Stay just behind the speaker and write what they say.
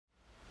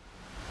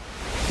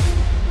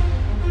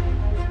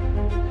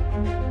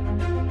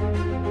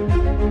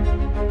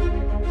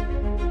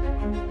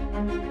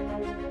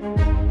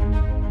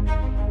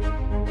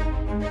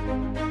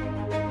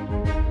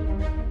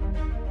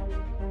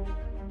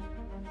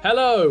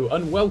Hello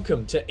and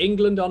welcome to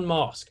England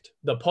Unmasked,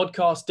 the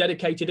podcast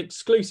dedicated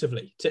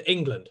exclusively to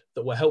England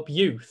that will help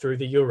you through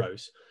the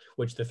Euros,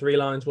 which the Three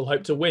Lions will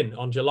hope to win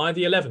on July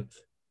the 11th,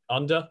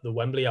 under the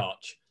Wembley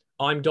Arch.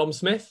 I'm Dom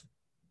Smith.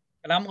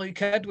 And I'm Luke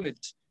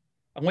Edwards.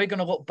 And we're going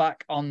to look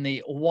back on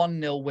the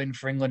 1-0 win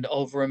for England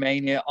over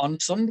Romania on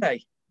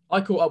Sunday.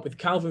 I caught up with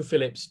Kalvin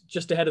Phillips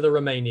just ahead of the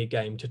Romania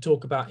game to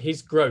talk about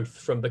his growth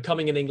from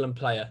becoming an England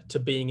player to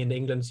being in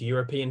England's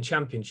European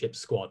Championship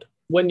squad.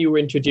 When you were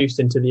introduced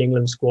into the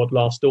England squad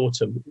last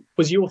autumn,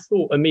 was your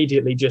thought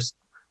immediately just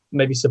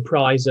maybe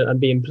surprised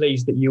and being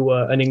pleased that you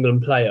were an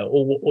England player,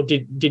 or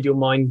did your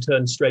mind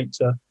turn straight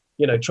to,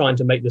 trying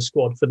to make the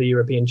squad for the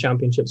European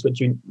Championships, which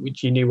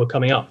you knew were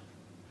coming up?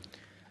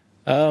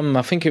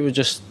 I think it was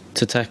just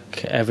to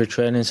take every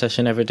training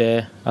session every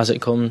day as it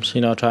comes,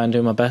 try and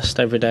do my best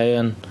every day.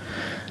 And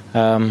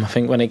I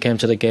think when it came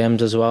to the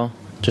games as well,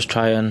 just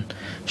try and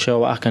show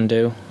what I can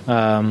do,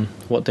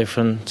 what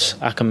difference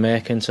I can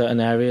make in certain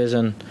areas.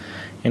 And,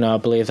 I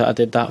believe that I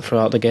did that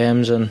throughout the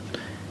games. And,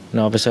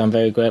 obviously I'm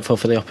very grateful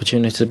for the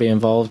opportunity to be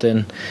involved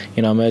in,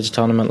 a major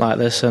tournament like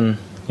this. And,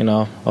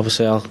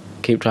 obviously I'll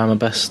keep trying my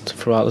best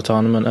throughout the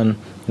tournament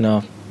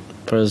and,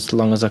 for as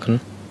long as I can.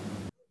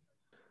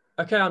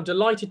 Okay, I'm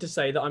delighted to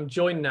say that I'm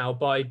joined now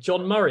by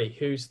John Murray,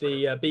 who's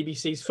the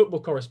BBC's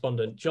football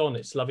correspondent. John,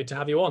 it's lovely to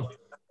have you on.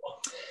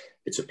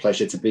 It's a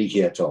pleasure to be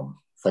here, Tom.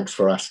 Thanks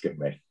for asking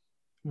me.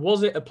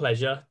 Was it a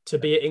pleasure to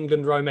be at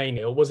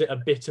England-Romania, or was it a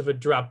bit of a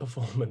drab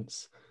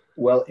performance?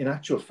 Well, in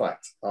actual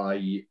fact,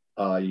 I've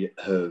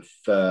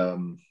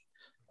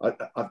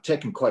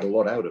taken quite a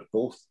lot out of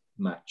both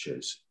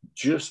matches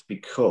just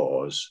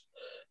because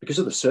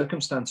of the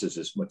circumstances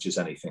as much as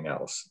anything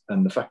else,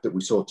 and the fact that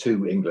we saw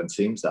two England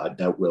teams that I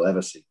doubt we'll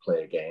ever see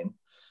play again.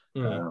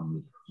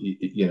 And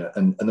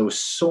there was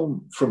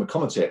so, from a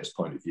commentator's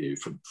point of view,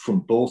 from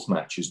both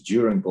matches,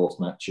 during both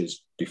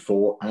matches,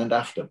 before and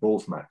after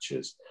both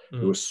matches,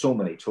 there were so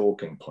many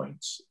talking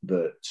points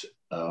that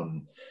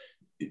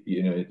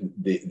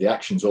the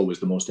action's always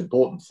the most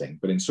important thing,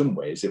 but in some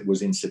ways it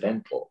was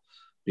incidental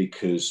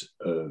because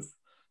of,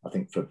 I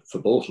think for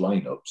both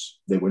lineups,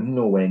 they were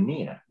nowhere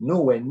near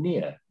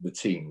the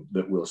team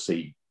that we'll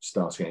see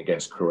starting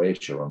against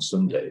Croatia on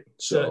Sunday.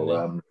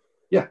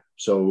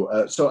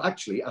 So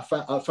actually, I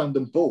found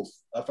them both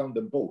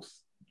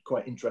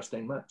quite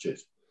interesting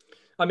matches.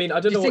 I mean, I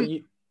don't know what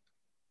you.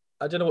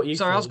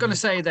 Sorry, I was going to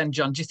say then,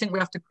 John. Do you think we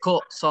have to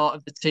cut sort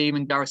of the team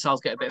and Gareth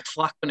Southgate a bit of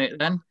flack on it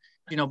then?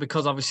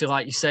 Because obviously,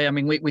 like you say, I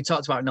mean, we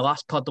talked about in the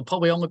last pod, there'll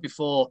probably only be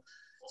four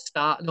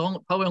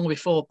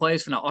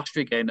players from that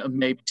Austria game and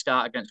maybe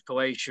start against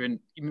Croatia, and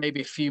maybe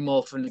a few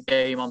more from the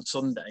game on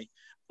Sunday.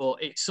 But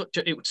it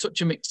was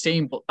such a mixed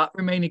team. But that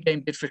Romania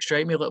game did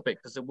frustrate me a little bit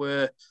because there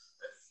were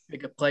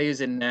bigger players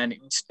in there, and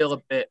it was still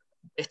a bit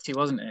bitty,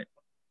 wasn't it?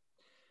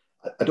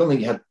 I don't think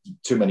you had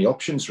too many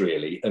options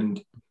really.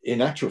 And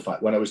in actual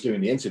fact, when I was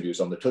doing the interviews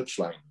on the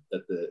touchline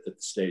at the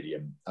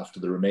stadium after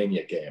the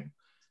Romania game,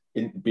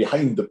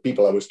 behind the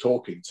people I was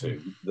talking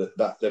to,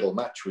 that little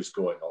match was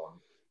going on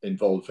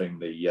involving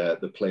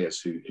the players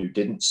who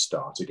didn't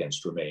start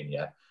against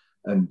Romania.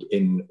 And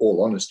in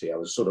all honesty, I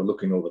was sort of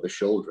looking over the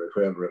shoulder of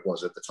whoever it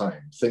was at the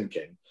time,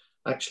 thinking,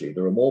 actually,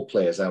 there are more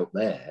players out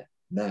there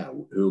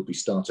now who will be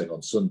starting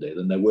on Sunday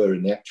than there were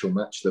in the actual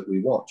match that we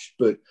watched.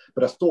 But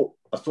I thought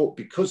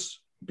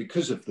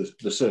because of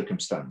the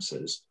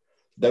circumstances,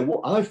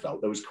 I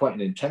felt there was quite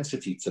an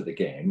intensity to the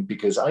game,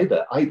 because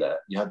either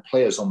you had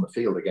players on the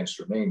field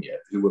against Romania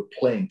who were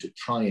playing to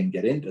try and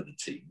get into the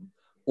team,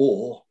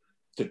 or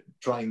to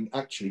try and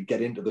actually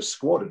get into the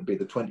squad and be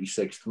the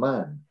 26th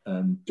man.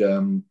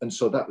 And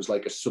so that was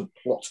like a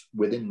subplot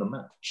within the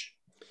match.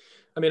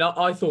 I mean,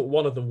 I thought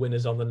one of the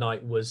winners on the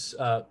night was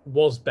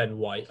Ben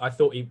White. I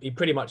thought he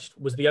pretty much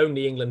was the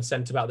only England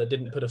centre-back that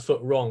didn't put a foot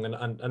wrong.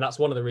 And that's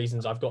one of the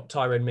reasons I've got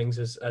Tyrone Mings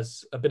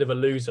as a bit of a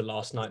loser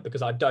last night,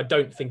 because I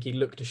don't think he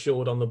looked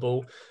assured on the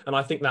ball. And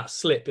I think that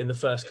slip in the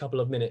first couple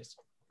of minutes,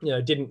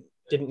 didn't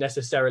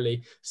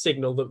necessarily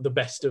signal the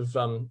best of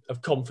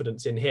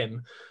confidence in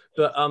him.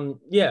 But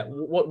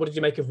what did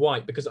you make of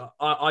White? Because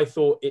I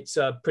thought it's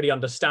pretty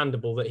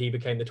understandable that he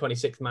became the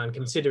 26th man,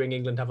 considering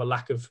England have a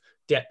lack of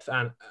depth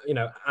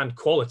and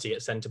quality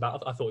at centre back.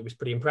 I thought it was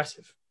pretty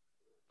impressive.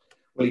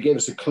 Well, he gave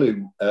us a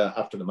clue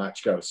after the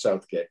match, Gareth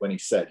Southgate, when he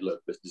said,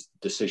 "Look, the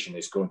decision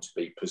is going to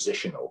be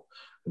positional."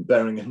 And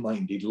bearing in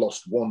mind he'd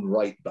lost one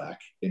right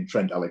back in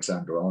Trent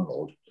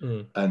Alexander-Arnold,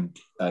 and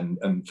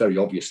very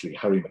obviously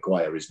Harry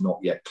Maguire is not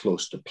yet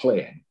close to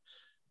playing.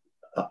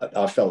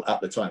 I felt at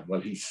the time,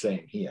 well, he's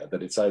saying here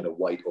that it's either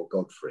White or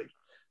Godfrey.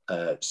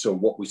 So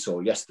what we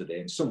saw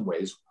yesterday, in some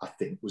ways, I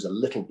think, was a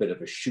little bit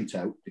of a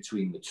shootout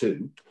between the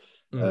two.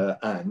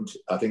 And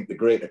I think the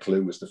greater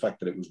clue was the fact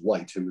that it was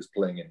White who was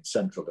playing in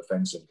central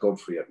defence and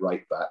Godfrey at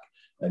right back.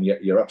 And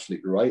yet you're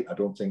absolutely right. I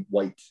don't think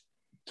White,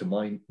 to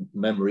my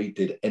memory,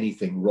 did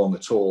anything wrong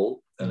at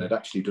all, and had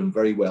actually done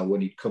very well when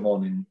he'd come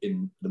on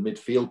in the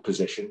midfield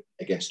position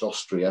against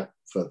Austria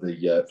for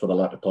the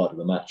latter part of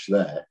the match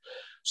there.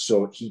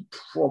 So he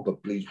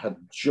probably had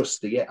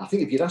just I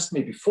think if you'd asked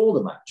me before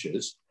the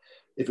matches,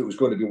 if it was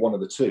going to be one of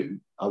the two,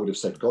 I would have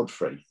said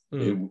Godfrey,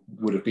 who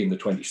would have been the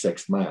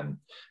 26th man.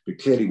 But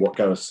clearly what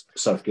Gareth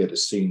Southgate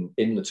has seen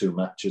in the two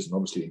matches and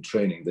obviously in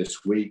training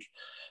this week,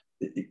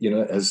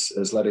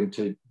 has led him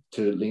to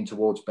lean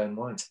towards Ben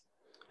White.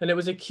 And it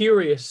was a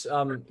curious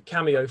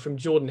cameo from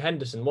Jordan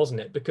Henderson, wasn't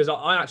it? Because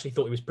I actually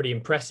thought he was pretty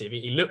impressive.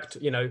 He looked,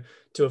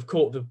 to have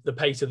caught the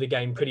pace of the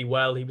game pretty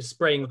well. He was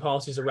spraying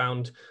passes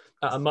around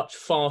at a much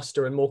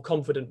faster and more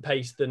confident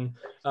pace than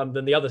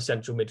the other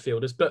central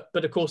midfielders. But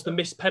of course, the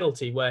missed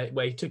penalty where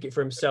he took it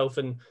for himself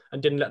and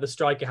didn't let the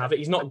striker have it.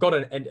 He's not got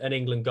an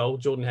England goal,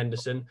 Jordan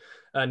Henderson,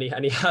 and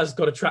he has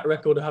got a track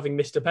record of having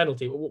missed a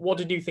penalty. What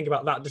did you think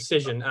about that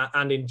decision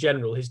and in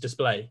general his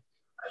display?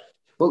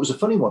 Well, it was a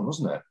funny one,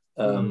 wasn't it?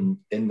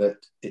 In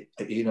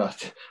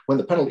that, when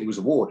the penalty was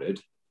awarded,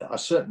 I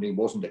certainly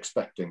wasn't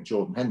expecting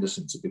Jordan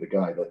Henderson to be the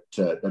guy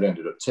that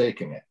ended up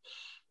taking it.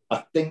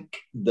 I think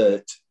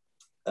that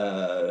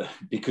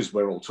because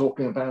we're all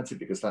talking about it,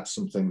 because that's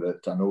something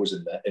that I know was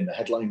in the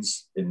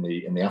headlines in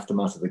the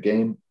aftermath of the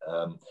game,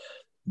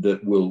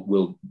 that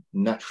will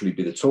naturally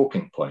be the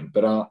talking point.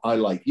 But I,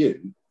 like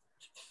you,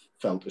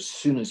 felt as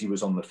soon as he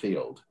was on the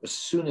field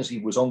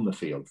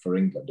for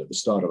England at the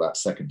start of that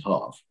second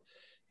half,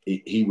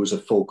 he was a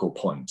focal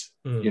point.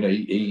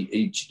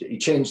 He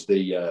changed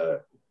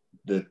the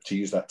to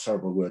use that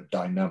terrible word,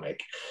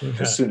 dynamic,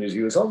 as soon as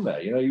he was on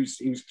there. He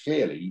was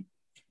clearly,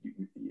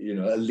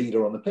 a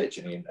leader on the pitch,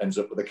 and he ends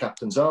up with a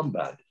captain's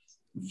armband.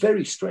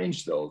 Very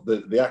strange, though,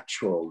 the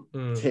actual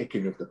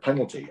taking of the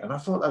penalty. And I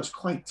thought that was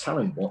quite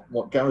telling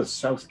what Gareth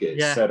Southgate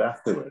said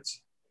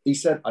afterwards. He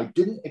said, "I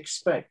didn't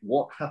expect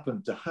what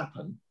happened to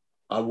happen.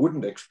 I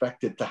wouldn't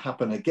expect it to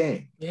happen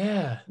again."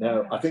 Yeah.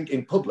 Now, I think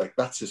in public,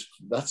 that's as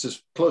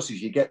close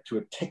as you get to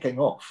a ticking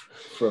off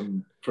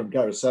from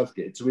Gareth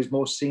Southgate to his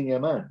most senior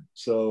man.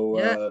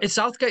 So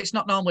Southgate's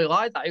not normally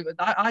like that.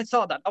 I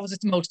thought that was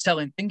the most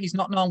telling thing. He's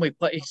not normally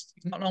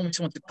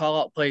someone to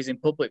call out players in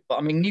public. But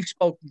I mean, you've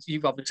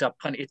obviously had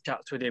plenty of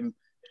chats with him,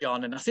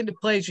 John, and I think the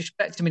players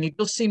respect him. And he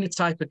does seem the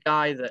type of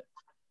guy that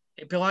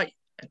it'd be like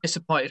a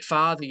disappointed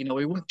father. He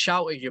wouldn't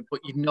shout at you,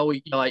 but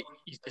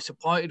he's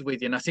disappointed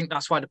with you. And I think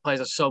that's why the players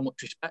have so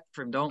much respect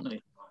for him, don't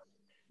they?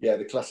 Yeah,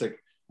 the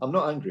classic, "I'm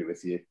not angry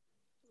with you,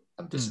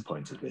 I'm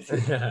disappointed with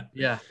you."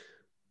 Yeah.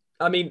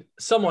 I mean,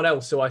 someone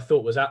else who I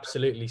thought was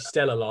absolutely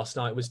stellar last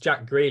night was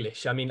Jack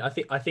Grealish. I mean, I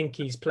think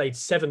he's played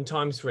 7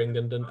 times for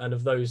England, and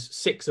of those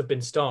 6 have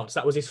been starts.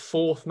 That was his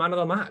 4th man of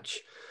the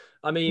match.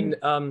 I mean,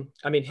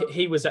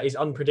 he was at his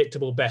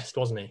unpredictable best,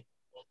 wasn't he?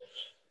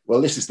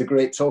 Well, this is the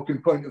great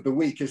talking point of the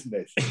week, isn't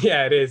it?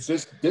 Yeah, it is.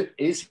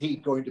 Is he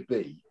going to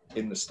be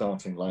in the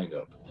starting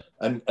lineup?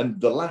 And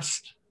the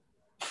last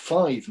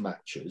 5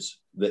 matches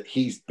that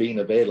he's been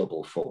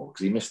available for,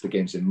 because he missed the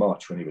games in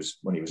March when he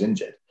was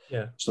injured.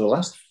 Yeah. So the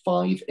last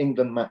 5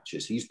 England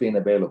matches he's been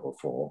available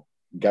for,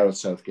 Gareth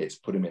Southgate's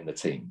put him in the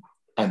team,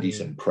 and he's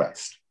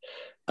impressed.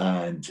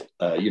 And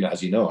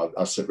as you know,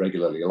 I sit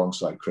regularly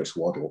alongside Chris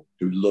Waddle,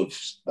 who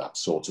loves that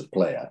sort of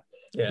player.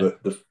 Yeah.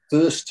 But the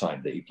first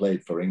time that he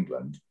played for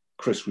England,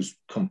 Chris was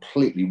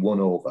completely won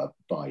over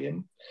by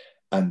him,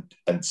 and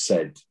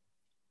said,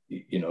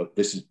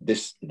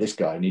 this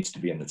guy needs to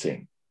be in the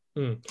team.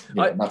 And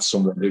that's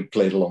someone who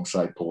played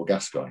alongside Paul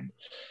Gascoigne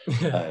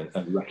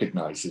and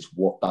recognises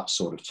what that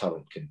sort of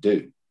talent can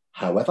do.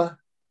 However,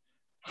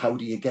 how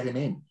do you get him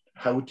in?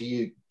 How do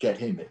you get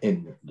him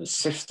in the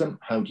system?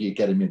 How do you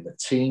get him in the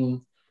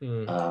team?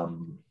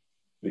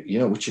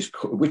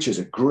 Which is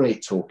a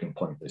great talking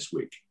point this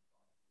week.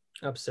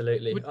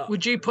 Absolutely.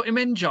 Would you put him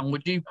in, John?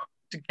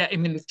 To get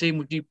him in the team,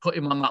 would you put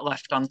him on that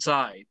left-hand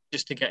side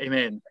just to get him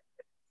in?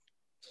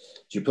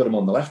 Do you put him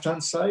on the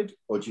left-hand side,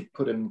 or do you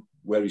put him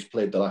where he's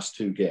played the last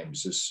 2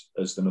 games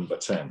as the number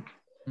 10?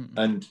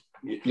 And,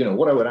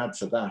 what I would add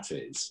to that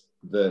is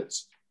that,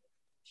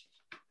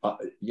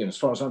 as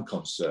far as I'm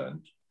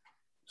concerned,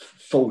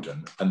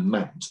 Foden and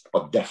Mount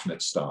are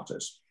definite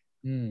starters.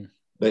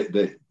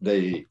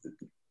 They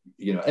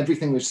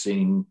everything we've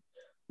seen,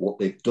 what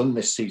they've done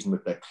this season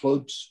with their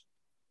clubs,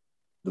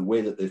 the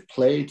way that they've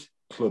played,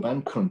 club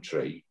and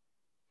country,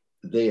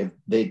 they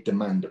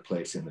demand a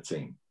place in the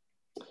team.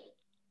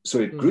 So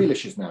if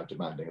Grealish is now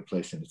demanding a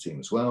place in the team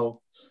as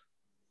well,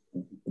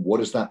 what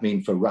does that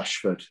mean for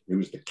Rashford, who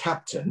was the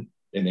captain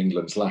in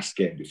England's last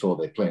game before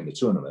they play in the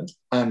tournament,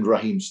 and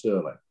Raheem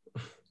Sterling?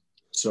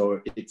 So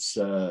it's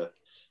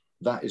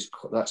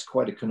that's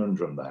quite a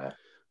conundrum there.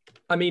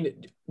 I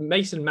mean,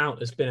 Mason Mount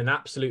has been an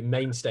absolute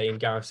mainstay in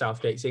Gareth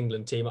Southgate's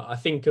England team. I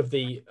think of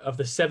the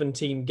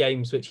 17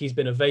 games which he's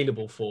been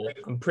available for,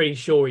 I'm pretty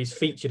sure he's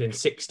featured in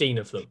 16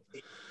 of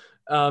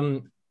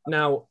them.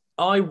 Now,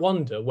 I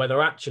wonder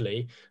whether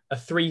actually a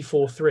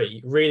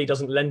 3-4-3 really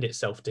doesn't lend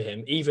itself to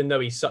him, even though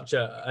he's such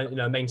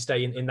a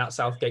mainstay in that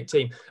Southgate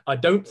team. I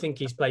don't think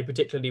he's played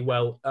particularly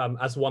well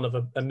as one of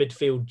a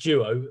midfield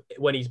duo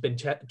when he's been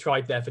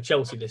tried there for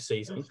Chelsea this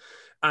season.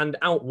 And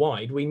out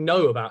wide, we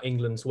know about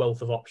England's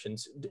wealth of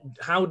options.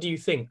 How do you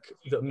think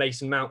that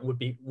Mason Mount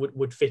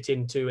would fit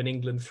into an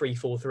England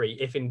 3-4-3,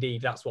 if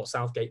indeed that's what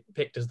Southgate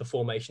picked as the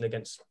formation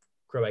against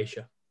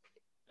Croatia?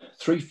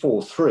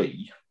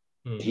 3-4-3,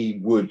 he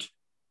would.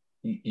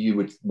 You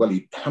would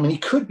he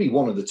could be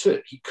one of the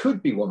two. He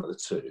could be one of the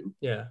two.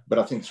 Yeah. But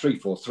I think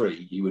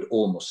 3-4-3, he would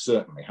almost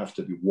certainly have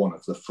to be one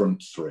of the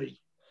front three.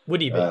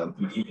 Would he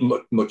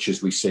be? Much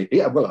as we see,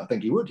 yeah. Well, I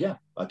think he would. Yeah,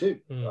 I do.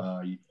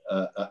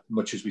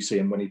 Much as we see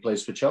him when he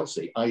plays for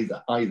Chelsea,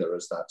 either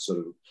as that sort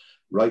of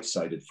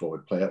right-sided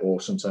forward player or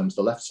sometimes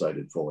the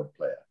left-sided forward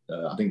player.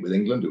 I think with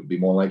England, it would be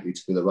more likely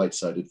to be the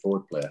right-sided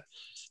forward player.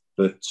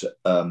 But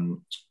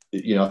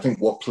I think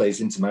what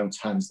plays into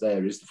Mount's hands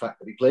there is the fact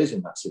that he plays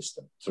in that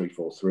system,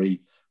 3-4-3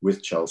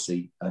 with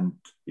Chelsea, and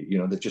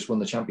they've just won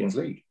the Champions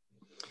League.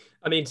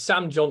 I mean,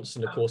 Sam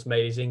Johnstone, of course,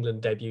 made his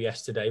England debut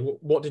yesterday.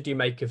 What did you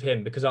make of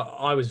him? Because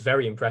I was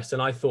very impressed,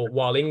 and I thought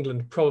while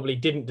England probably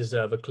didn't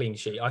deserve a clean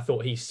sheet, I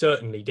thought he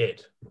certainly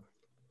did.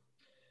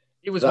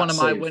 He was one of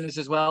my winners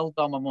as well,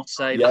 Dom, I must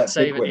say. Yeah, that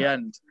save at the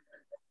end.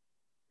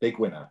 Big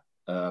winner.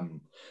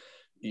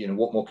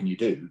 What more can you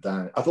do?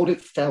 I thought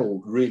it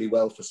fell really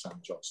well for Sam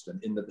Johnstone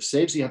in that the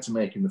saves he had to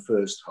make in the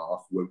first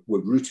half were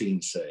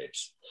routine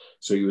saves.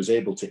 So he was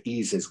able to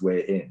ease his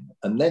way in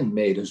and then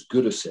made as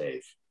good a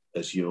save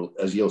as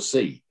you'll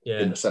see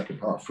in the second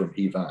half from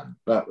Ivan.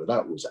 That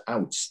was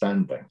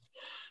outstanding.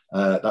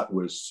 It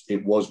was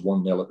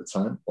 1-0 at the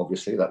time.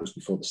 Obviously, that was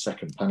before the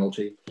second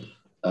penalty.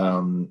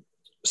 A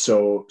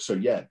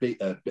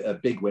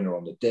big winner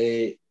on the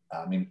day.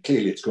 I mean,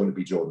 clearly it's going to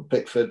be Jordan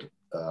Pickford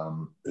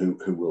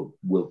who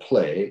will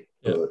play,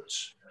 but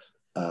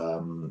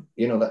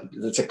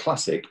that's a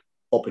classic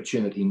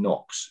opportunity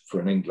knocks for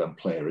an England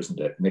player,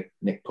 isn't it?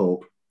 Nick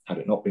Pope, had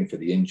it not been for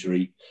the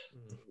injury,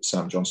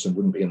 Sam Johnstone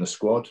wouldn't be in the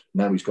squad.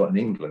 Now he's got an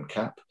England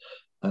cap,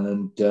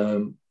 and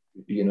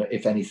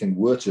if anything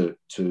were to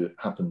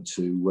happen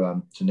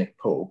to Nick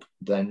Pope,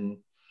 then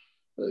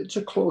it's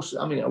a close.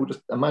 I mean, I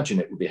would imagine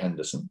it would be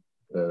Henderson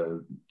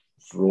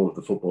for all of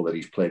the football that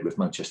he's played with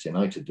Manchester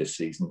United this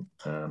season.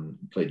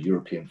 Played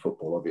European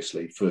football,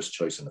 obviously, first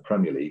choice in the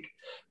Premier League,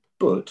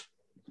 but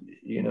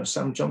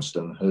Sam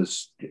Johnstone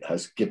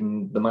has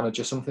given the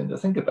manager something to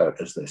think about,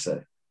 as they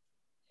say.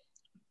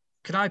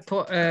 Can I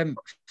put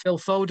Phil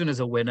Foden as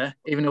a winner,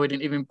 even though he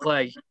didn't even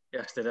play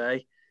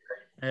yesterday?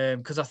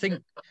 Because I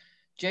think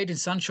Jadon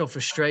Sancho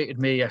frustrated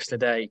me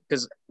yesterday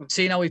because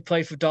seeing how he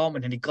played for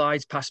Dortmund and he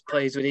glides past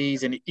players with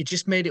ease, and he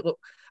just made it look.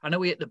 I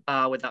know he hit the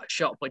bar with that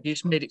shot, but he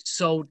just made it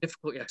so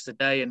difficult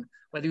yesterday. And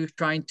whether he was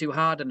trying too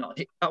hard or not,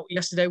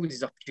 yesterday was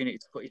his opportunity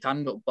to put his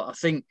hand up. But I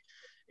think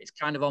it's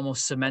kind of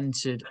almost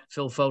cemented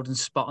Phil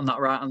Foden's spot on that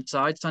right-hand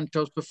side.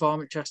 Sancho's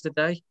performance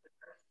yesterday.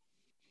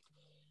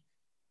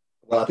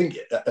 Well, I think,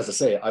 as I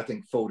say, I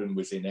think Foden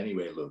was in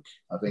anyway, Luke.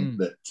 I think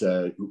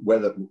that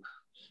whether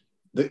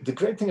the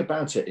great thing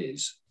about it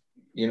is,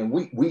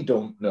 we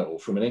don't know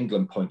from an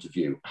England point of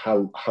view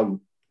how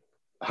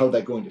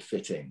they're going to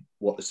fit in,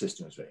 what the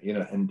system is,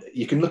 and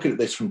you can look at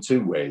this from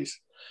two ways.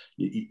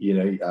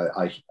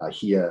 I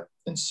hear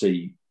and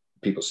see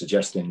people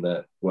suggesting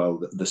that, well,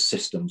 the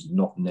system's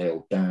not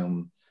nailed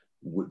down.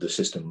 The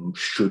system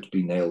should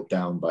be nailed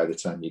down by the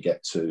time you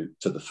get to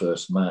the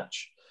first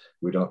match.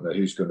 We don't know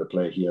who's going to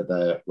play here,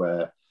 there,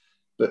 where.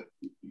 But,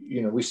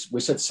 we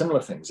said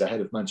similar things ahead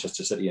of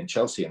Manchester City and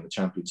Chelsea in the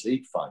Champions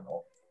League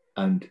final.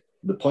 And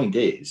the point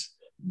is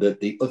that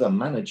the other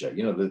manager,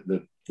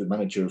 the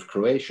manager of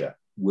Croatia,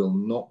 will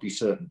not be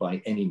certain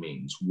by any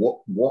means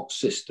what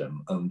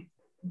system and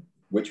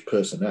which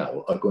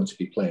personnel are going to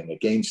be playing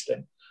against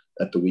him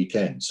at the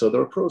weekend. So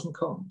there are pros and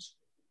cons.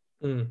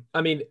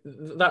 I mean,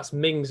 that's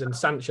Mings and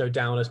Sancho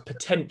down as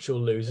potential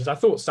losers. I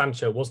thought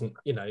Sancho wasn't,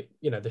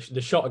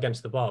 the shot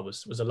against the bar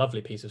was a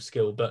lovely piece of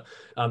skill, but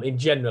in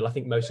general, I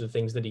think most of the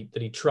things that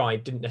he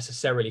tried didn't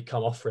necessarily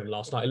come off for him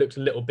last night. It looked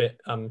a little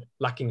bit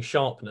lacking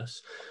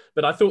sharpness,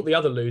 but I thought the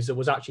other loser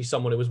was actually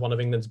someone who was one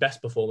of England's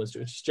best performers,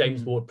 which is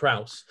James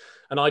Ward-Prowse,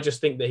 and I just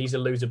think that he's a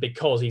loser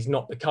because he's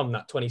not become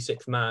that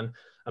 26th man,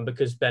 and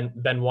because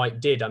Ben White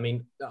did. I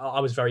mean, I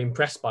was very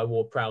impressed by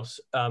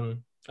Ward-Prowse. I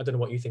don't know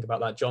what you think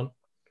about that, John.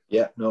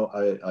 Yeah, no,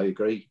 I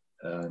agree.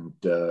 And,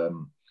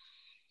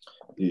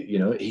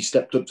 he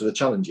stepped up to the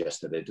challenge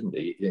yesterday, didn't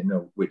he?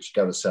 Which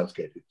Gareth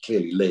Southgate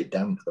clearly laid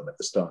down to them at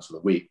the start of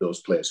the week, those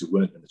players who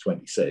weren't in the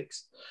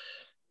 26.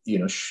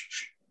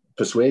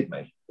 Persuade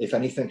me. If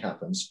anything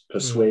happens,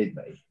 persuade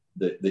me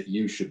that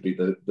you should be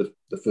the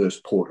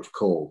first port of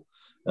call.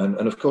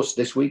 And of course,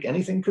 this week,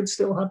 anything could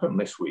still happen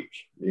this week.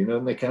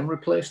 And they can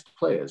replace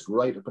players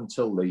right up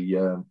until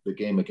the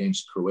game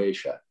against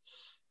Croatia.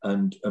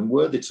 And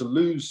were they to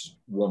lose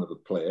one of the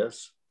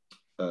players,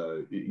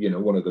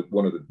 one of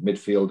the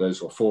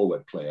midfielders or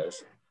forward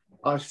players,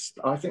 I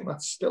think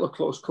that's still a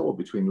close call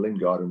between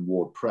Lingard and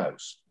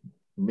Ward-Prowse.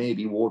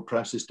 Maybe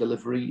Ward-Prowse's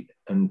delivery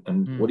and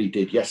what he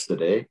did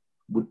yesterday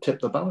would tip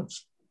the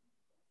balance.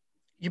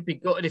 You'd be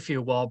gutted if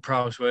you were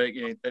Ward-Prowse, weren't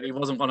you? That he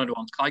wasn't one of the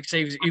ones. Like I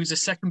say, he was the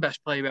second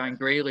best player behind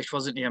Grealish,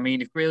 wasn't he? I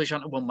mean, if Grealish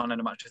hadn't won man in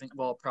the match, I think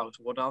Ward-Prowse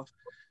would have.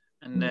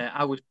 And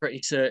I was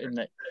pretty certain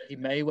that he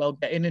may well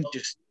get in and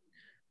just.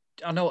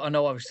 I know.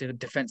 Obviously,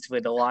 defensively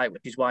they're light,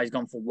 which is why he's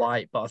gone for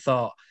White. But I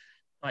thought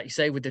like you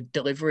say, with the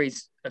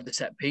deliveries of the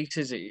set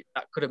pieces,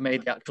 that could have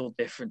made the actual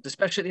difference.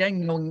 Especially at the end,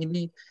 you know, when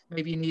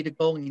you need a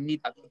goal and you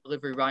need that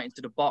delivery right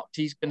into the box.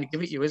 He's going to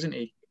give it you, isn't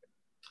he?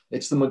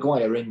 It's the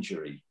Maguire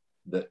injury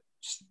that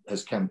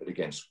has counted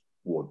against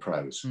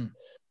Ward-Prowse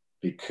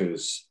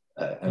because,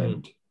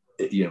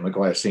 you know,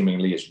 Maguire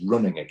seemingly is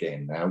running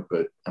again now,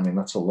 but I mean,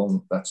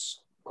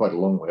 that's quite a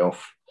long way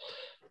off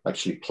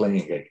actually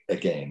playing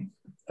again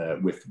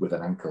with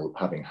an ankle,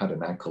 having had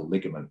an ankle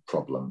ligament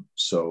problem.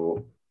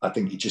 So I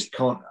think he just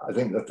can't. I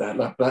think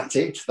that's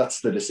it.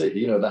 That's the decision.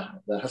 You know, that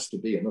there has to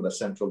be another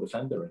central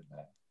defender in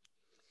there.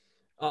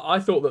 I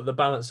thought that the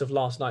balance of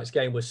last night's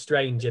game was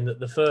strange in that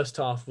the first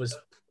half was,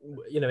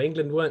 you know,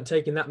 England weren't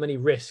taking that many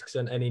risks,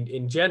 and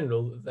in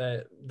general,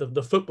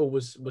 the football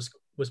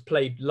was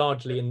played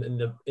largely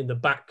in the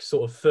back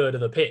sort of third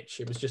of the pitch.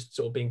 It was just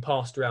sort of being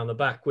passed around the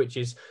back, which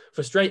is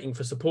frustrating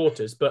for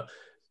supporters. But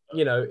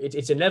you know,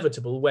 it's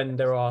inevitable when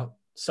there are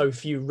so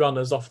few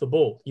runners off the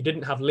ball. You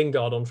didn't have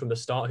Lingard on from the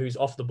start, whose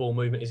off the ball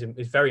movement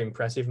is very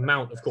impressive.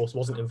 Mount, of course,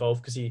 wasn't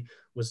involved because he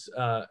was,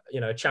 you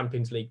know, a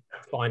Champions League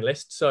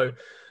finalist. So,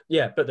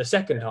 yeah, but the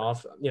second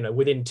half, you know,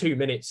 within 2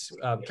 minutes,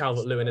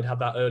 Calvert-Lewin had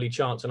that early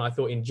chance. And I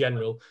thought in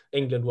general,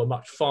 England were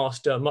much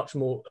faster, much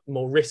more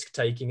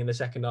risk-taking in the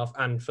second half.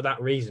 And for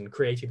that reason,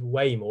 created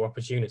way more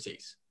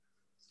opportunities.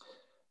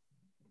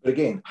 But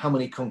again, how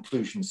many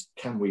conclusions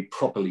can we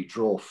properly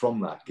draw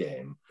from that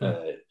game?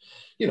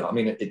 You know, I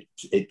mean,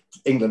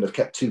 England have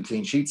kept 2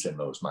 clean sheets in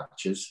those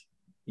matches,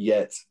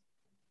 yet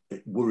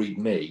it worried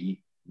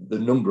me the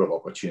number of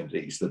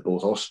opportunities that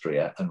both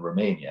Austria and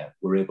Romania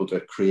were able to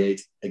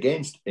create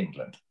against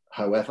England.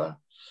 However,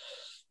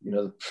 you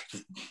know,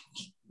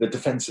 the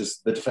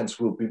defence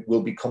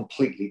will be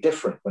completely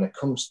different when it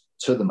comes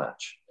to the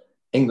match.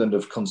 England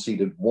have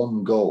conceded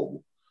 1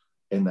 goal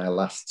in their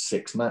last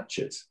 6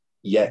 matches,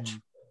 yet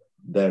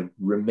there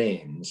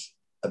remains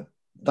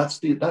that's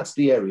the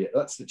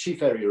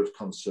chief area of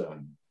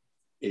concern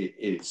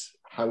is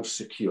how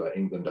secure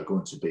England are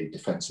going to be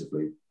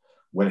defensively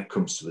when it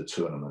comes to the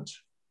tournament.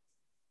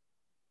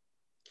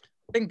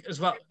 I think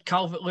as well,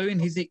 Calvert-Lewin,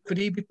 could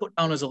he be put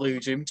down as a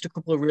loser? He missed a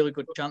couple of really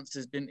good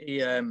chances, didn't he?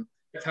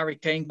 If Harry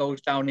Kane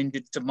goes down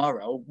injured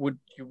tomorrow, would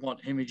you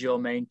want him as your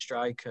main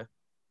striker?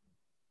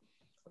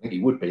 I think he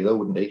would be, though,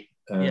 wouldn't he?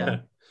 Yeah.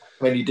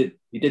 I mean,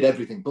 he did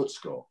everything but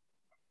score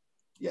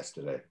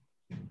yesterday.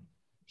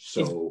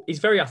 So he's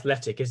very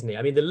athletic, isn't he?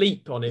 I mean, the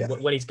leap on him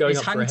when he's going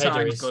up for a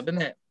header is good,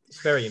 isn't it?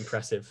 It's very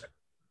impressive.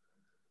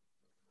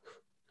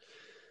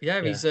 Yeah,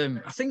 he's. I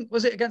think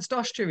was it against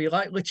Austria? He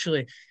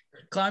literally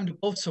climbed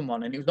above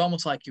someone, and it was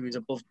almost like he was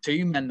above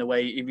 2 men. The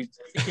way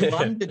he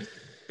landed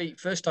feet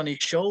first on his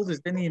shoulders,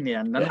 didn't he? In the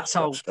end, and that's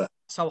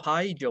how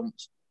high he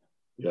jumps.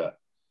 Yeah,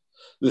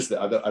 listen,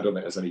 I don't think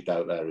there's any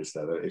doubt there, is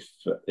there? That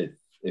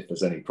if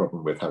there's any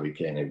problem with Harry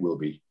Kane, it will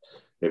be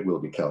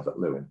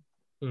Calvert-Lewin.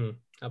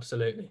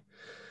 Absolutely.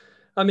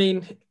 I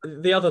mean,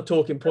 the other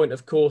talking point,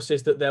 of course,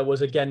 is that there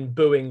was again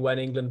booing when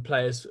England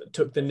players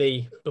took the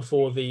knee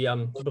before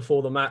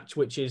the match,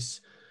 which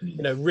is,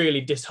 you know, really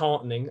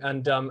disheartening.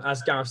 And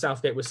as Gareth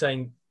Southgate was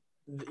saying,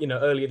 you know,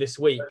 earlier this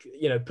week,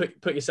 you know,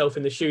 put yourself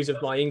in the shoes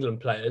of my England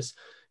players.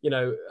 You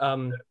know,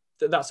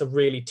 that's a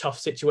really tough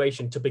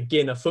situation to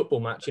begin a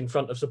football match in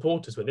front of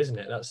supporters with, isn't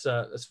it? That's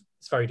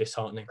it's very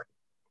disheartening.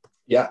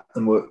 Yeah,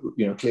 and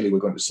clearly we're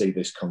going to see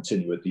this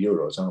continue at the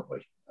Euros, aren't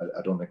we?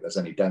 I don't think there's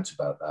any doubt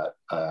about that.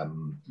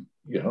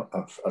 You know,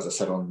 as I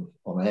said on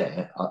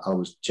air, I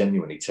was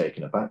genuinely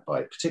taken aback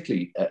by it,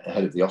 particularly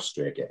ahead of the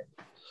Austria game.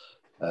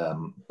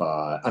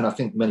 And I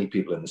think many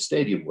people in the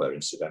stadium were,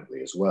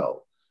 incidentally, as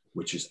well,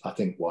 which is, I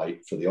think, why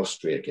for the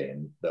Austria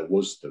game there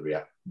was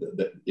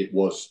that it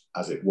was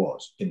as it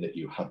was, in that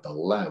you had the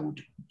loud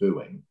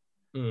booing,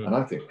 and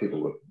I think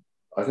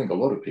a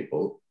lot of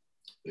people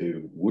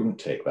who wouldn't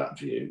take that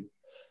view,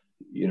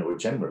 you know, were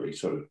generally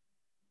sort of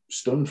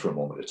stunned for a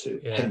moment or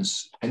two. Yeah.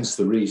 Hence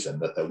the reason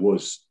that there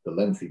was the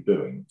lengthy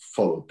booing,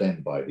 followed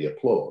then by the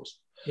applause.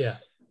 Yeah.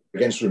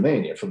 Against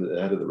Romania, for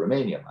the head of the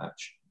Romania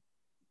match,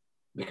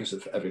 because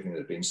of everything that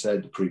had been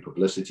said, the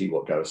pre-publicity,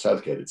 what Gareth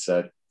Southgate had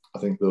said, I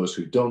think those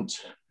who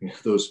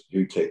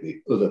take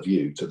the other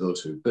view to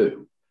those who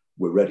boo,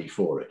 were ready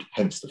for it.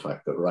 Hence the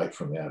fact that right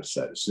from the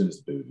outset, as soon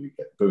as the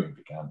booing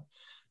began,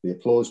 the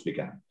applause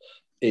began.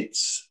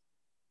 It's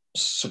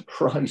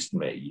surprised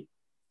me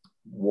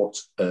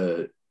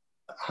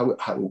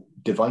how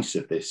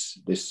divisive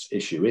this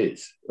issue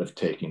is of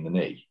taking the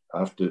knee. I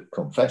have to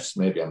confess,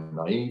 maybe I'm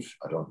naive,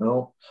 I don't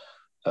know.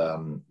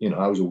 You know,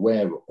 I was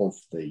aware of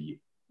the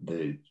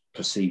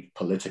perceived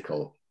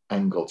political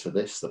angle to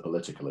this, the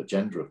political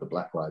agenda of the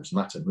Black Lives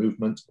Matter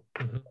movement,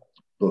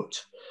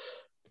 but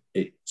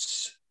it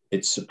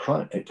has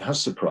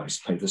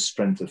surprised me the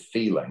strength of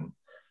feeling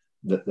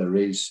that there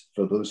is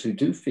for those who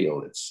do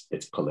feel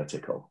it's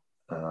political.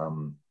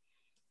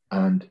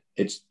 And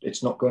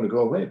it's not going to go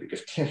away,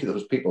 because clearly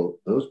those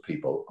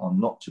people are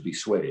not to be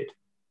swayed.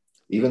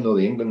 Even though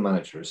the England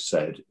manager has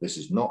said, this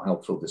is not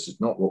helpful, this is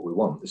not what we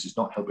want, this is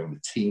not helping the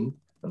team,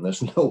 and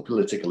there's no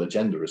political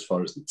agenda as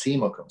far as the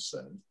team are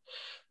concerned,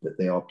 that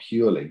they are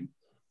purely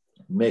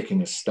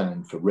making a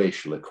stand for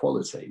racial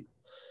equality,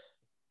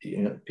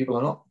 people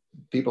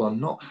are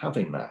not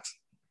having that.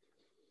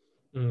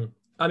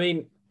 I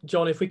mean,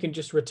 John, if we can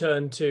just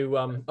return to,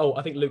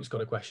 I think Luke's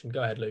got a question.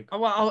 Go ahead, Luke.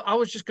 Well, I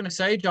was just going to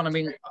say, John, I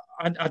mean,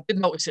 I did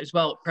notice it as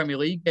well at Premier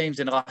League games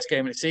in the last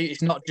game of the season.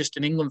 It's not just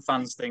an England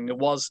fans thing. There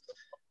was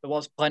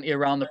plenty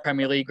around the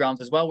Premier League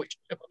grounds as well, which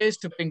appears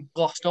to have been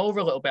glossed over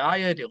a little bit.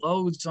 I heard it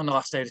loads on the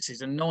last day of the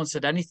season. No one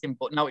said anything,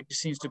 but now it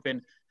just seems to have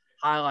been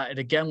highlighted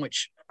again,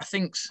 which I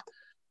think's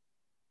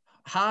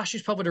harsh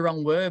is probably the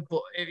wrong word,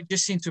 but it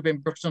just seems to have been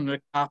brushed under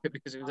the carpet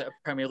because it was at a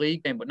Premier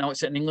League game, but now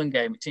it's at an England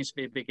game. It seems to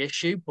be a big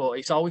issue, but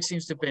it always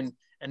seems to have been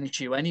an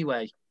issue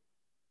anyway.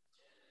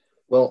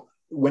 Well,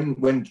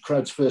 when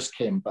crowds first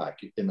came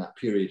back in that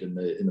period in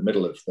the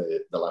middle of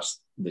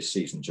this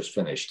season just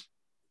finished,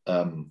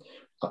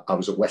 I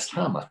was at West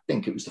Ham. I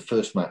think it was the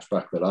first match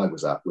back that I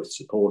was at with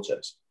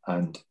supporters,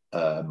 and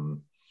I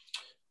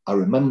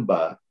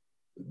remember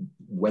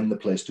when the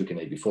place took a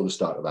knee before the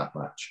start of that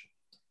match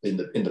in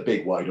the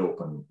big wide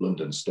open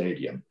London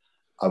stadium.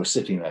 I was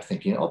sitting there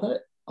thinking, are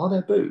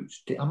there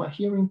boos? Am I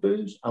hearing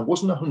boos? I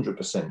wasn't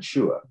 100%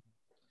 sure.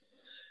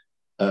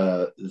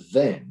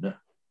 Then,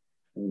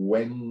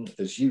 when,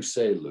 as you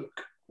say,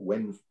 Luke,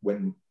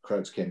 when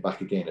crowds came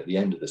back again at the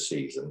end of the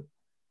season,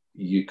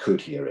 you could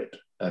hear it.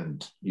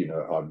 And,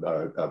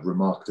 I've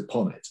remarked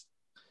upon it.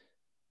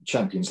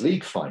 Champions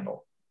League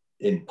final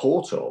in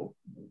Porto,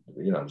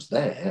 I was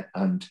there,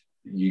 and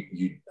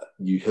you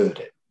heard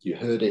it. You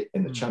heard it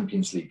in the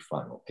Champions League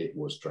final. It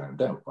was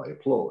drowned out by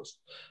applause.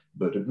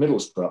 But at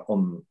Middlesbrough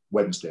on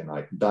Wednesday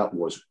night, there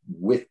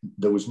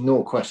was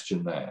no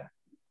question there.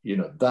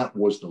 That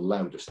was the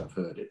loudest I've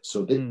heard it.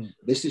 So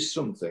this is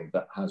something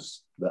that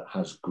has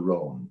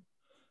grown.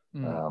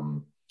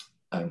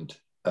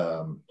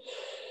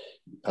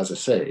 As I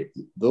say,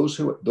 those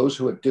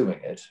who are doing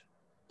it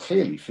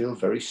clearly feel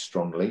very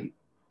strongly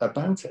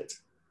about it.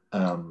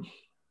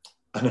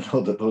 And I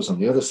know that those on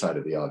the other side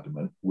of the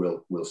argument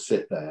will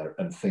sit there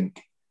and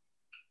think,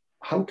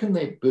 how can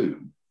they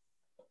boo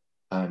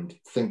and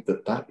think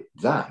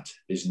that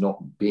is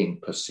not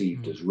being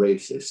perceived as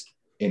racist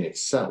in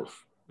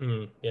itself?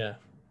 Yeah.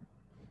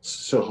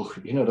 So,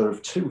 there are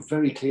two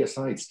very clear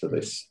sides to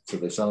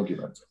this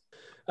argument.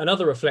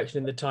 Another reflection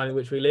in the time in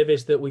which we live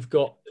is that we've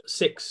got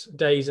 6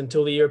 days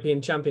until the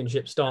European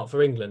Championships start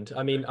for England.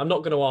 I mean, I'm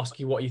not going to ask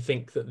you what you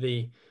think that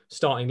the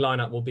starting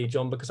lineup will be,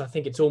 John, because I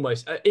think it's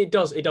almost, it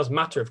does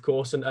matter, of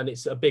course, and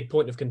it's a big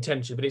point of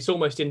contention, but it's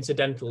almost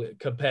incidental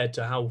compared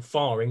to how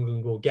far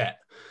England will get.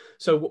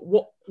 So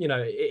what,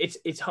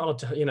 it's hard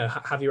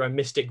to, have your own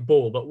mystic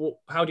ball, but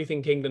how do you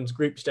think England's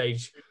group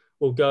stage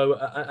will go,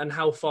 and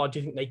how far do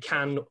you think they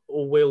can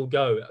or will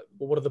go?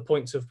 What are the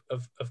points of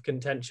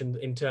contention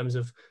in terms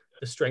of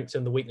the strengths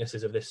and the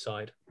weaknesses of this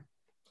side?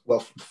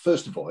 Well,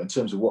 first of all, in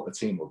terms of what the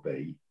team will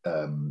be,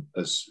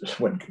 as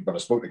when I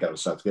spoke to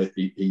Gareth Southgate,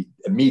 he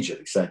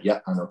immediately said,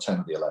 "Yeah, I know 10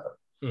 of the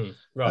 11."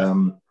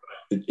 Right.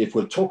 If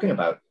we're talking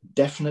about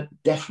definite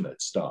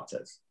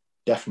starters,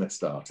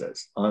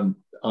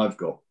 I've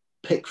got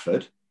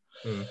Pickford.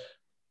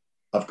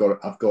 I've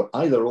got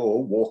either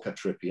or Walker,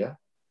 Trippier.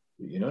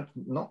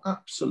 Not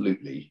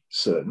absolutely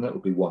certain. It'll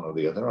be one or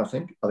the other. I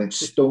think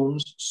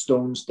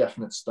Stones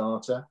definite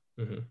starter.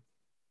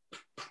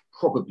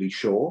 Probably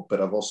Shaw,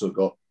 but I've also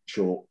got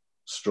Shaw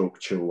stroke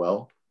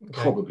Chilwell.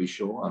 Okay. Probably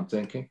Shaw, I'm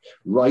thinking.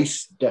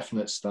 Rice,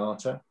 definite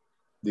starter.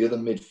 The other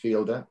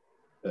midfielder,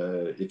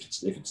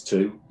 if it's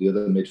two, the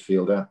other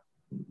midfielder,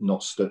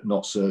 not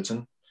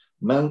certain.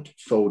 Mount,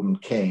 Foden,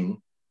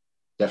 Kane,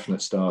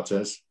 definite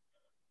starters.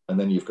 And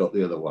then you've got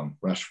the other one,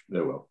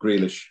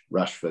 Grealish,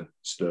 Rashford,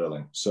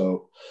 Sterling.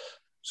 So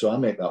I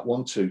make that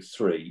 1, 2,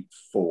 3,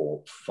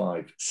 4,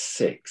 5,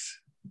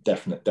 6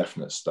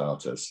 definite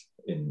starters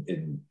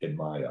in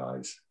my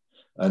eyes.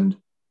 And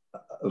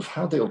of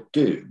how they'll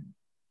do,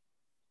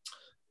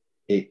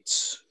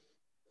 it's,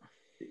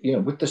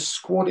 with the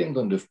squad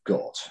England have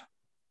got,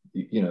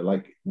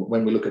 like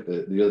when we look at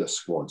the other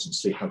squads and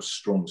see how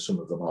strong some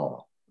of them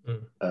are,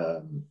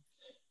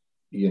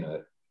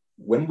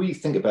 when we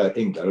think about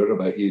England, or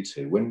about you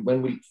two,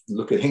 when we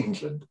look at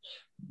England,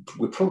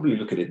 we probably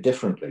look at it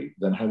differently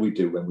than how we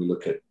do when we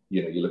look at,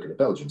 you look at the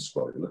Belgian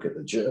squad, you look at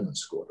the German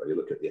squad, or you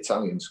look at the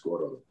Italian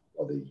squad, or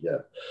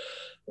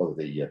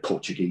the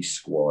Portuguese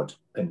squad,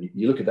 and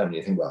you look at them and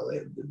you think, well,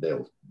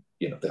 they'll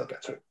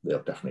get through.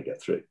 They'll definitely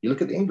get through. You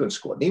look at the England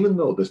squad, and even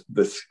though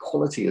the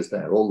quality is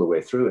there all the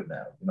way through it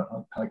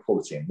now, high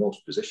quality in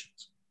most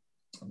positions,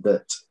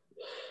 that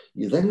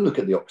you then look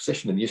at the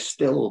opposition and there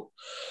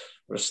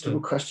are still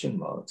question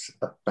marks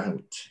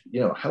about,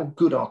 how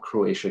good are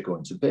Croatia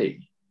going to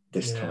be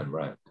this time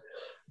round?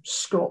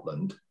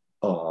 Scotland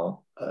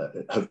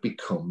have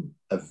become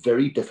a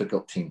very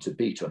difficult team to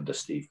beat under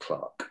Steve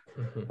Clarke.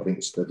 I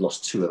think they've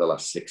lost 2 of the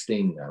last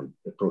 16 now,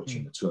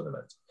 approaching the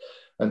tournament.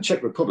 And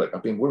Czech Republic,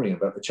 I've been worrying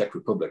about the Czech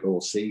Republic all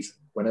season.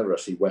 Whenever I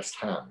see West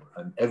Ham,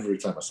 and every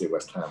time I see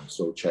West Ham,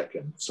 so Czech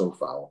and so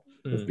foul,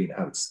 have been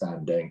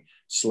outstanding.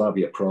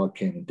 Slavia Prague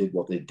came and did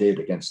what they did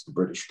against the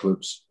British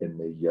clubs in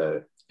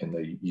in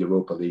the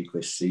Europa League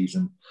this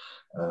season,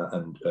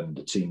 and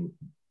the team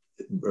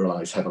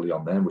relies heavily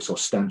on them. We saw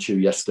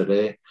Stanchu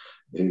yesterday,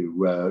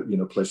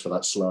 who plays for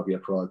that Slavia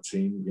Prague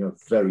team.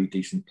 Very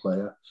decent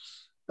player.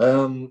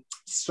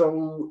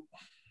 So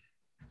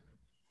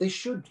they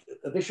should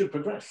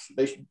progress.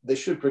 They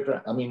should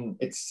progress. I mean,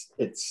 it's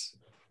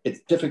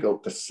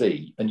difficult to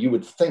see, and you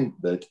would think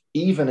that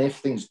even if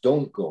things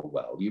don't go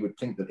well, you would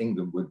think that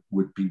England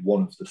would be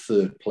one of the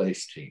third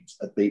place teams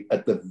at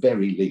the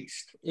very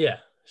least. Yeah,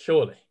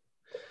 surely.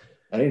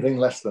 Anything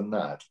less than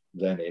that,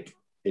 then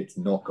it's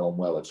not gone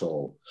well at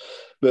all.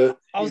 But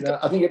I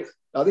think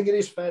it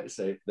is fair to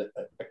say that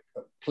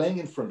playing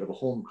in front of a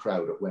home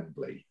crowd at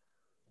Wembley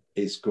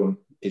is going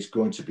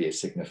to be a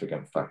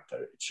significant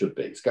factor. It should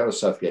be. Gareth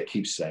Southgate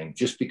keeps saying,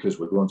 just because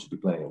we're going to be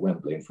playing at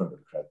Wembley in front of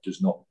the crowd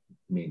does not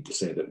mean to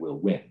say that we'll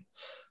win.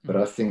 But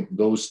I think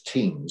those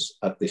teams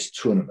at this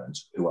tournament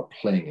who are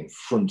playing in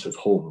front of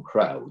home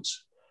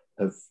crowds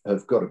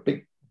have got a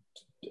big,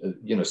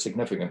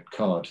 significant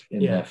card in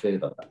their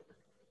favour.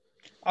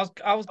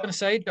 I was going to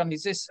say, John, there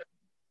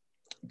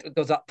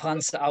was that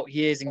plan set out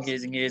years and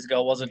years and years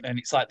ago, wasn't it? And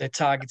it's like they're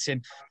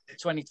targeting the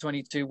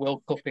 2022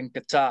 World Cup in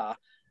Qatar.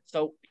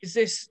 So is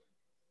this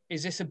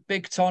a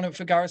big tournament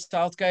for Gareth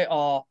Southgate,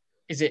 or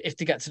is it if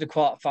they get to the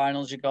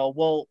quarterfinals, you go,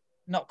 well,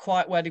 not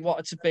quite where they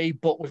wanted to be,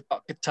 but we've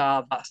got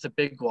Qatar, that's the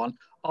big one?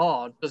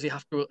 Or does he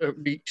have to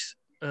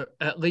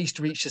at least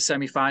reach the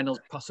semi-finals,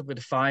 possibly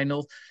the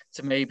final,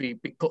 to maybe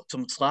cut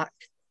some slack?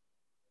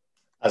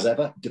 As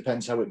ever,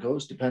 depends how it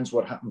goes. Depends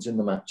what happens in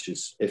the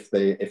matches. If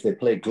they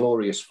play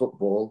glorious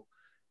football,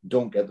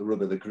 don't get the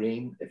rub of the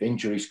green. If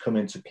injuries come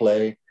into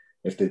play,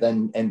 if they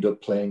then end up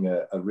playing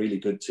a really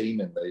good team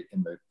in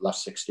the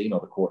last 16 or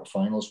the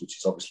quarterfinals, which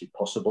is obviously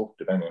possible,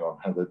 depending on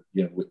how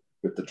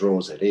with the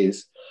draws it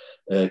is,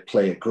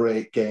 play a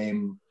great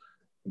game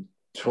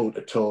toe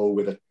to toe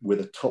with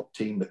a top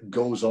team that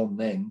goes on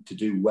then to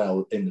do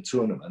well in the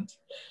tournament,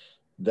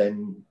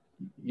 then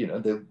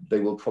they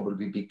will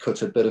probably be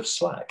cut a bit of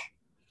slack.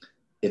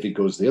 If it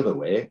goes the other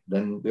way,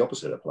 then the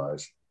opposite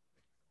applies.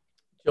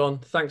 John,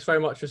 thanks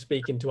very much for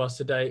speaking to us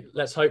today.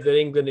 Let's hope that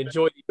England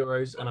enjoy the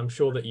Euros, and I'm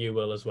sure that you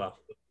will as well.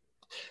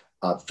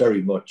 I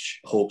very much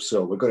hope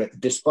so. We're going to,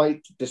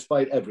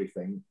 despite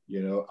everything,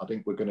 I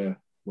think we're going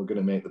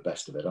to make the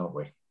best of it, aren't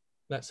we?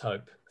 Let's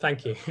hope.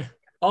 Thank you.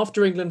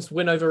 After England's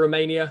win over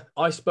Romania,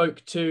 I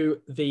spoke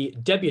to the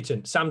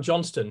debutant, Sam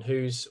Johnstone,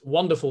 whose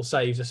wonderful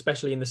saves,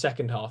 especially in the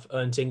second half,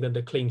 earned England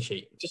a clean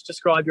sheet. Just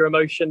describe your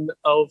emotion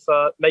of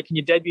making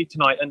your debut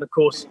tonight and, of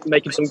course,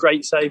 making some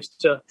great saves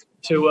to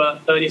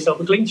earn yourself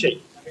a clean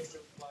sheet.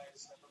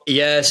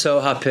 Yeah, so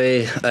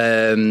happy,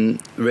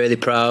 really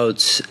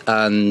proud,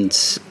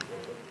 and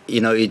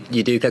you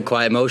do get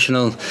quite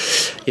emotional,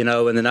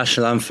 when the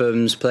national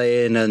anthem's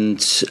playing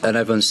and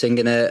everyone's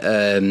singing it,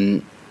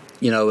 and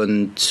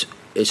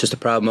it's just a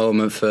proud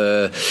moment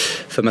for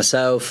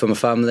myself, for my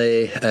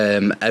family,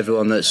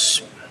 everyone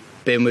that's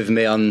been with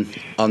me on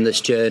this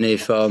journey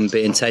from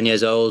being 10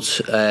 years old,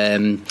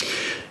 so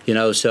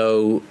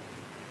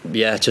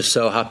yeah, just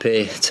so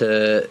happy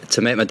to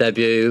make my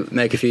debut,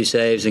 make a few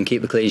saves and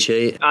keep a clean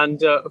sheet.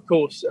 And of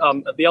course,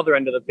 at the other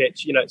end of the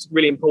pitch, it's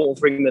really important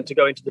for England to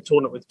go into the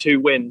tournament with 2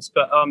 wins.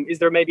 But is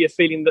there maybe a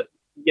feeling that,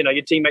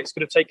 your teammates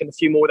could have taken a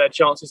few more of their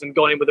chances and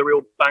gone in with a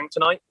real bang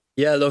tonight?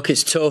 Yeah, look,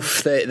 it's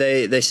tough.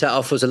 They set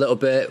off us a little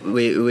bit.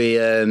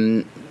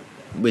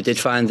 We did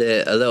find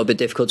it a little bit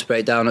difficult to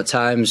break down at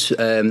times.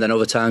 Then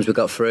other times we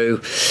got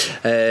through.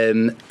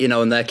 And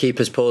their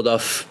keepers pulled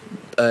off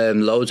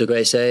loads of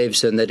great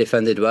saves and they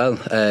defended well.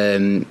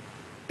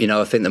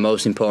 I think the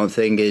most important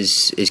thing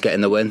is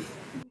getting the win.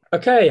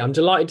 Okay, I'm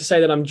delighted to say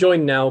that I'm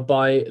joined now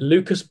by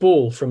Lucas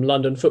Ball from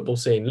London Football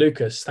Scene.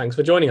 Lucas, thanks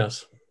for joining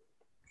us.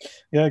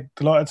 Yeah,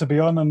 delighted to be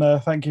on,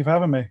 and thank you for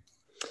having me.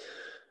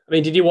 I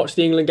mean, did you watch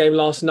the England game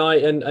last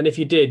night? And if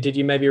you did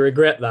you maybe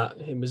regret that?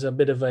 It was a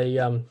bit of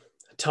a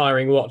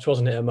tiring watch,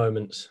 wasn't it, at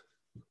moments?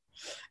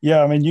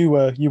 Yeah, I mean, you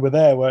were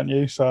there, weren't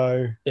you?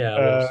 So yeah, I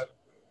was.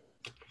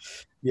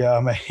 Yeah,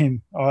 I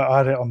mean, I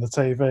had it on the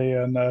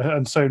TV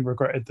and soon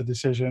regretted the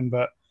decision.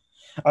 But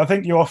I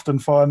think you often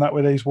find that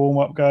with these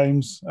warm-up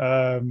games,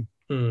 they're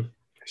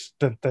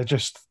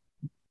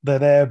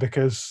there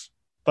because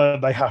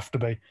they have to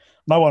be.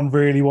 No one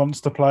really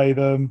wants to play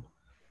them.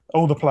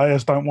 All the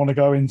players don't want to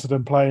go into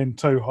them playing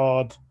too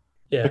hard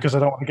because they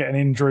don't want to get an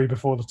injury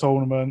before the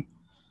tournament.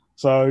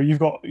 So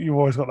you've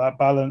always got that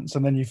balance,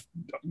 and then you've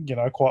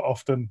quite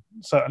often,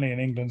 certainly in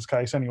England's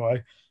case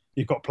anyway,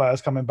 you've got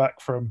players coming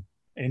back from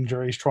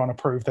injuries trying to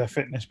prove their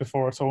fitness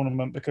before a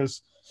tournament,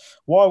 because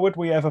why would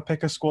we ever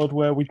pick a squad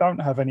where we don't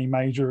have any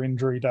major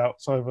injury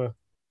doubts over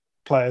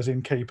players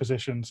in key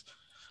positions?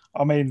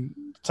 I mean,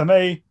 to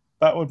me,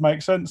 that would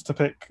make sense to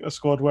pick a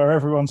squad where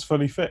everyone's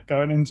fully fit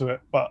going into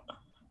it. But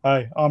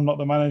hey, I'm not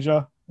the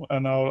manager,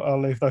 and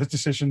I'll leave those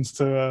decisions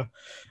to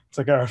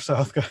Gareth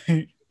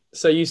Southgate.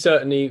 So you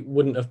certainly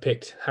wouldn't have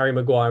picked Harry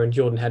Maguire and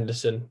Jordan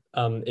Henderson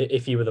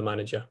if you were the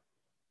manager?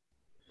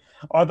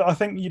 I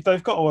think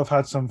they've got to have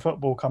had some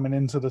football coming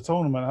into the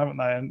tournament, haven't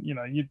they? And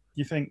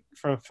you think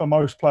for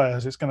most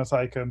players, it's going to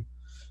take them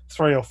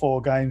 3 or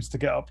 4 games to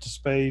get up to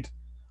speed.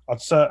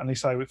 I'd certainly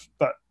say with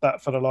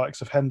that for the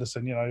likes of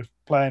Henderson,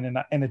 playing in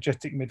that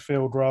energetic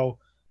midfield role,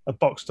 a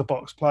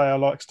box-to-box player,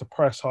 likes to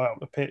press high up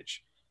the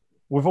pitch.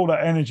 With all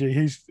that energy,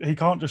 he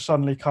can't just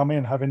suddenly come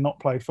in having not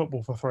played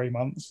football for 3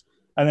 months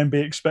and then be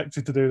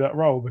expected to do that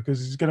role,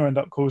 because he's going to end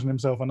up causing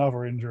himself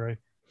another injury.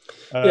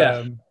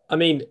 Yeah. I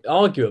mean,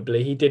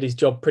 arguably, he did his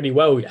job pretty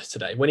well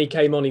yesterday. When he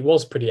came on, he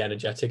was pretty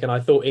energetic, and I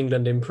thought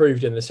England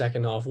improved in the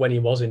second half when he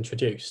was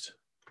introduced.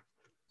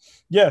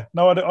 Yeah,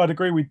 no, I'd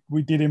agree.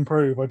 We did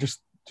improve. I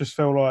just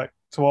feel like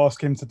to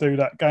ask him to do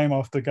that game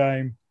after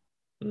game,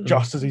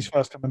 just as he's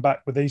first coming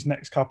back, with these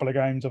next couple of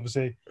games,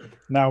 obviously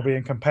now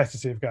being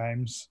competitive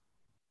games,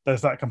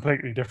 there's that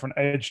completely different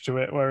edge to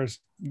it. Whereas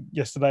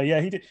yesterday,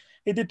 yeah,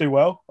 he did do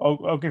well.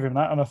 I'll give him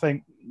that. And I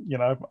think,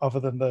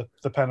 other than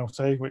the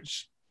penalty,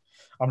 which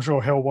I'm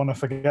sure he'll want to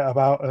forget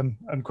about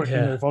and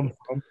quickly move on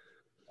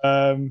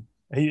from,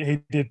 he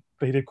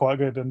did quite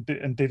good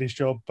and did his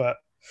job. But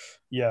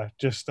yeah,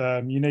 just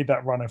you need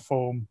that run of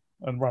form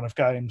and run of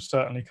games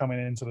certainly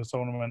coming into the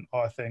tournament,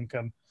 I think.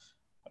 And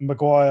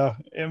Maguire,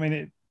 I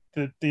mean,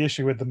 the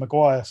issue with the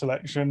Maguire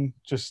selection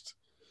just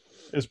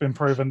has been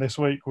proven this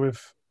week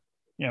with,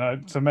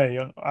 to me,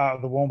 out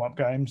of the warm-up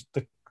games,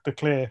 the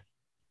clear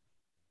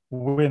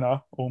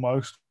winner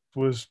almost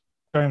was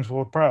James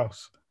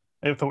Ward-Prowse.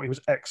 I thought he was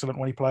excellent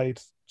when he played.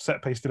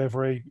 Set-piece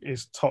delivery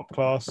is top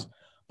class,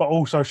 but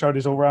also showed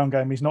his all-round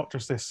game. He's not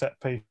just this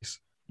set-piece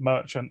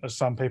merchant, as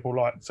some people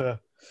like to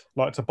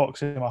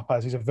box him up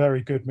as. He's a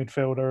very good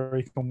midfielder.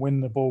 He can win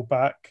the ball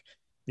back.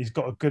 He's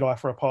got a good eye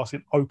for a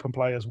passing open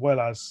play as well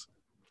as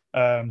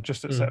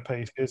just at set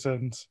pieces.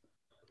 And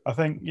I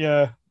think,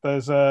 I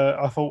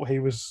thought he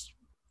was,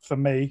 for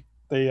me,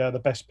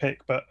 the best pick.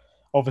 But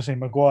obviously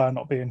Maguire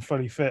not being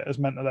fully fit has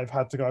meant that they've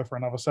had to go for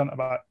another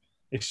centre-back,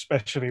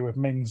 especially with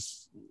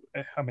Mings.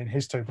 I mean,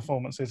 his 2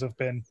 performances have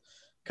been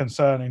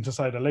concerning, to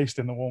say the least,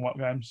 in the warm-up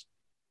games.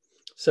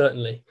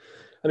 Certainly.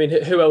 I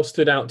mean, who else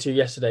stood out to you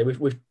yesterday?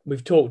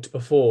 We've talked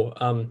before,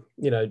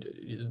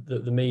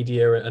 the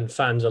media and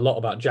fans a lot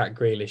about Jack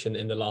Grealish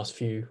in the last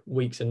few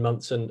weeks and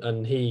months,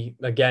 and he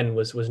again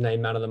was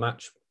named man of the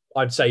match.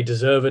 I'd say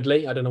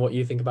deservedly. I don't know what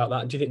you think about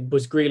that. Do you think,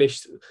 was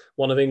Grealish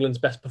one of England's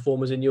best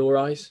performers in your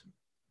eyes?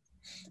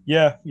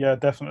 Yeah,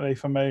 definitely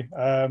for me.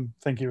 I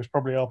think he was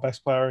probably our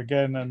best player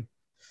again, and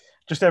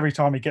just every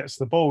time he gets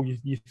the ball,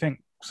 you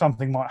think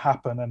something might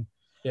happen, and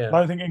I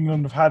don't think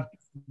England have had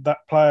that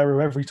player who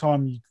every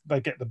time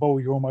they get the ball,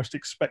 you're almost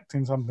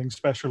expecting something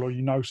special,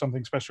 or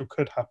something special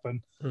could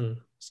happen.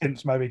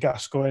 Since maybe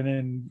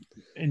Gascoigne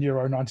in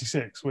Euro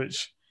 96,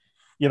 which,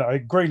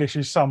 Grealish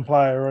is some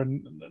player,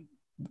 and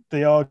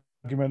the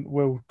argument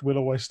will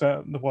always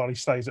stand while he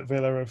stays at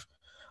Villa of,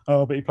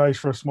 but he plays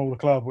for a smaller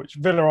club, which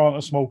Villa aren't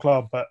a small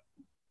club, but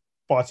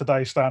by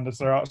today's standards,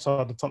 they're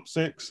outside the top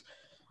 6.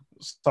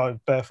 So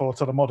therefore,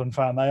 to the modern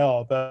fan, they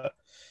are. But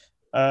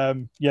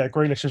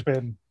Grealish has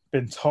been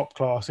top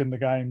class in the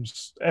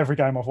games. Every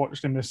game I've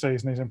watched him this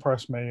season, he's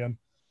impressed me, and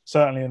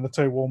certainly in the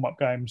 2 warm-up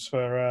games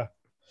for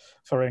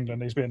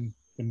England, he's been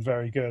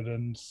very good.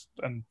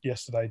 And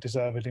yesterday,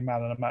 deservedly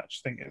man of the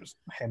match. I think it was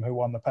him who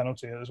won the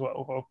penalty as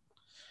well.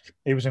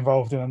 He was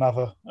involved in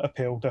another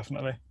appeal,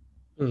 definitely.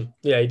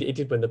 Yeah, he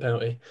did win the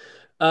penalty.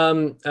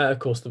 Of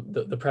course,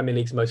 the Premier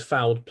League's most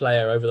fouled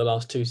player over the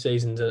last 2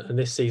 seasons, and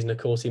this season, of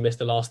course, he missed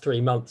the last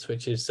 3 months,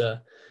 which is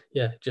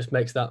just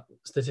makes that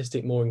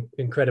statistic more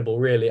incredible,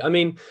 really. I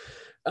mean,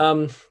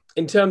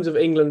 in terms of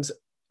England's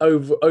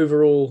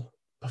overall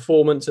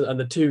performance and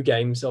the 2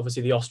 games,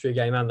 obviously the Austria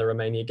game and the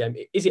Romania game,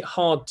 is it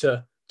hard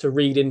to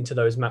read into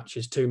those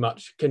matches too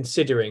much,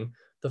 considering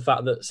the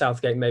fact that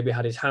Southgate maybe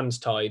had his hands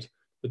tied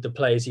with the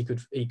players he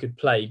could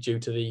play due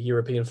to the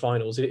European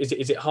finals?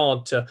 Is it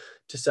hard to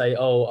say,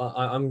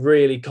 I'm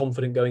really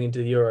confident going into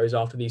the Euros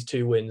after these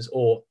 2 wins,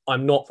 or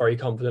I'm not very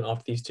confident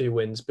after these 2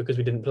 wins because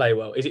we didn't play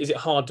well? Is it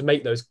hard to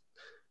make those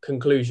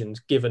conclusions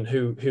given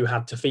who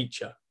had to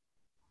feature?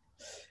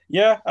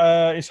 Yeah,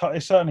 it's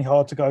certainly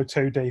hard to go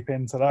too deep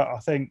into that. I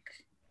think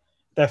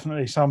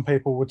definitely some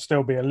people would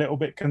still be a little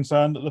bit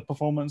concerned at the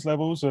performance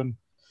levels, and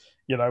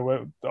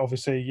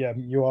obviously,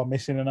 you are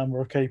missing a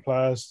number of key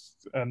players,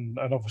 and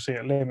obviously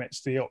it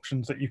limits the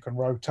options that you can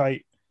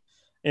rotate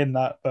in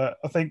that. But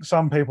I think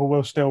some people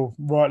will still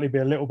rightly be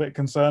a little bit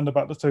concerned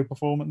about the 2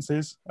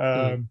 performances.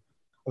 I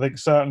think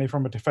certainly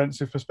from a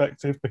defensive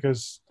perspective,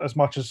 because as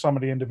much as some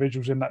of the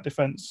individuals in that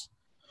defence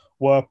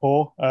were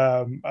poor,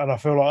 and I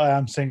feel like I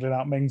am singling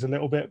out Mings a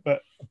little bit,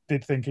 but I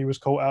did think he was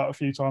caught out a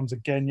few times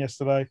again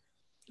yesterday.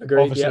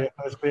 Agreed. Obviously,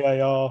 there's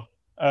VAR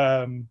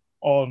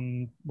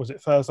on, was it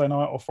Thursday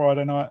night or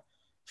Friday night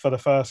for the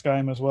first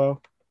game as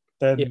well,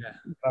 then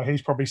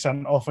he's probably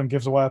sent off and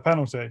gives away a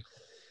penalty.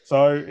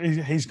 So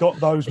he's got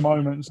those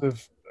moments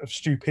of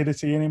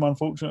stupidity in him,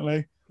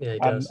 unfortunately. Yeah, he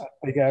does. And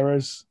big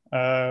errors,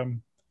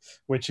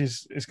 which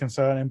is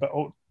concerning. But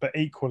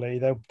equally,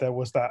 there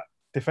was that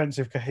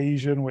defensive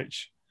cohesion,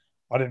 which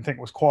I didn't think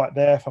was quite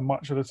there for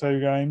much of the two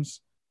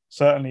games.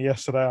 Certainly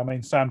yesterday, I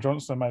mean, Sam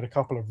Johnstone made a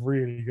couple of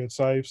really good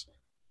saves.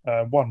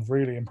 One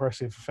really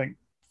impressive, I think,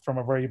 from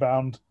a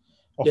rebound.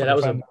 Yeah, that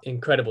was an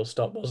incredible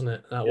stop, wasn't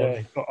it? That one.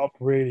 He got up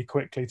really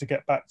quickly to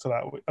get back to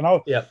that. And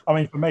I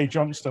mean, for me,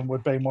 Johnston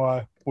would be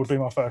my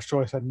first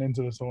choice heading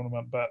into the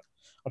tournament, but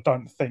I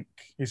don't think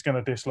he's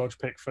going to dislodge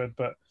Pickford.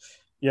 But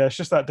yeah, it's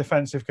just that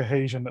defensive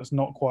cohesion that's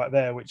not quite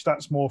there, which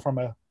that's more from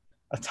a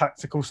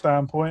tactical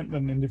standpoint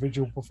than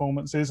individual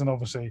performances. And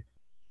obviously,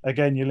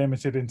 again, you're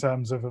limited in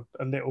terms of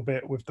a little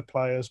bit with the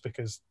players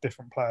because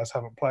different players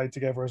haven't played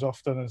together as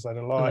often as they'd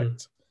have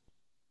liked.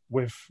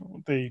 With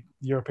the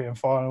European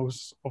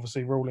finals,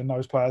 obviously ruling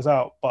those players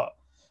out, but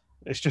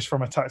it's just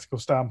from a tactical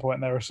standpoint,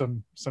 there are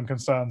some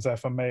concerns there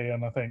for me,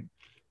 and I think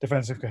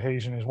defensive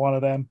cohesion is one of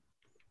them.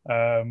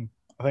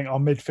 I think our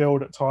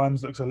midfield at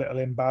times looks a little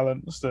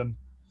imbalanced,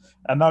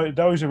 and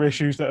those are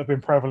issues that have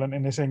been prevalent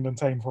in this England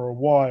team for a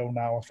while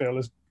now. I feel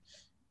as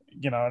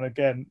and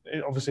again,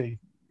 obviously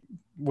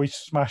we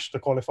smashed the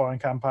qualifying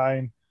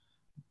campaign,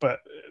 but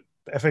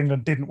if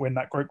England didn't win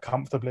that group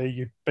comfortably,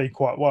 you'd be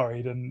quite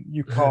worried, and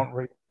you can't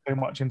really too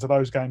much into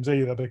those games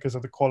either because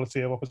of the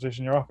quality of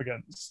opposition you're up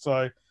against.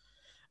 So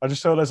I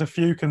just feel there's a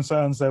few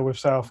concerns there with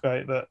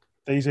Southgate that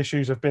these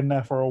issues have been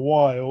there for a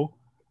while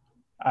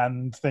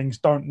and things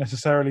don't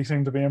necessarily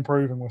seem to be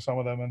improving with some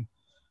of them. And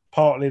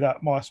partly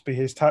that must be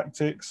his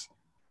tactics,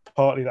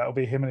 partly that will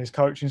be him and his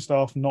coaching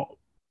staff not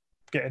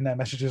getting their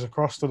messages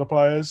across to the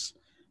players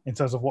in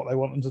terms of what they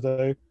want them to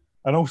do.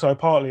 And also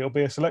partly it'll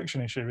be a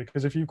selection issue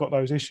because if you've got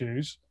those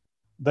issues,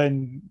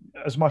 then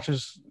as much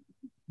as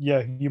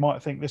you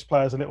might think this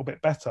player's a little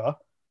bit better,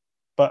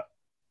 but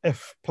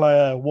if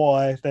player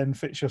Y then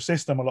fits your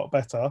system a lot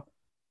better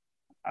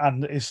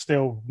and is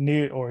still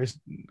near or is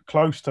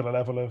close to the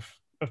level of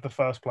the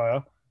first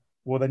player,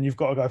 well, then you've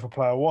got to go for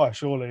player Y,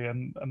 surely,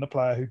 and the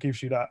player who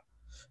gives you that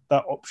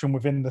option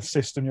within the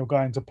system you're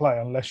going to play,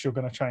 unless you're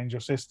going to change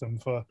your system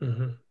for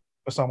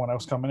someone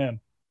else coming in.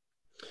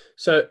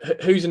 So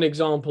who's an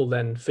example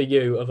then for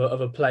you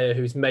of a player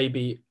who's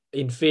maybe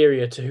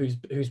inferior to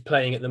who's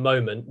playing at the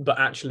moment, but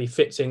actually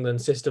fits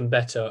England's system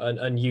better,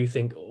 and you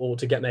think ought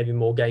to get maybe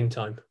more game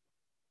time?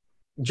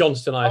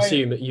 Johnston, I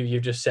assume that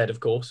you've just said, of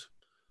course.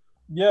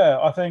 Yeah,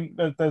 I think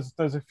there's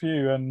a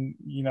few, and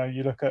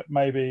you look at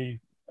maybe.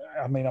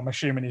 I mean, I'm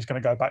assuming he's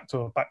going to go back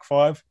to a back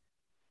five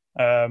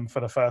for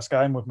the first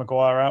game with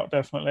Maguire out,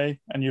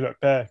 definitely. And you look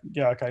there,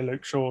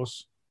 Luke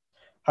Shaw's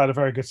had a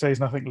very good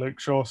season. I think Luke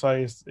Shaw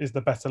is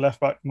the better left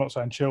back. I'm not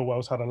saying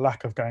Chilwell's had a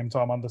lack of game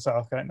time under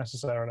Southgate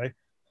necessarily.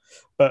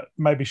 But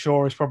maybe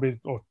Shaw is probably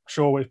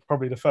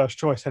the first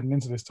choice heading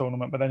into this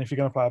tournament. But then if you're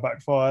going to play a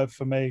back five,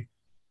 for me,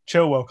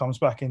 Chilwell comes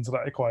back into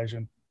that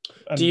equation.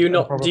 Do you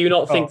not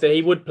think that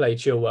he would play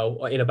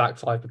Chilwell in a back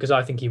five? Because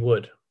I think he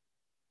would.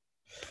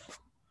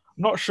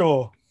 I'm not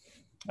sure.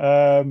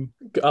 I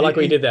like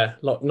what you did there.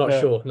 Not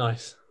sure.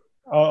 Nice.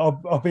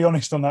 I'll be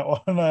honest on that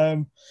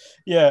one.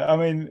 I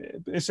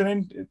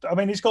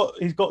mean, he's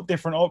got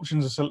different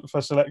options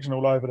for selection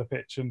all over the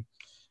pitch, and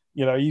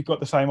you've got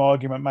the same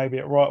argument maybe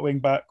at right wing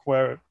back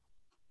where,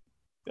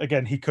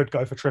 again, he could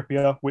go for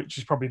Trippier, which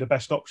is probably the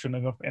best option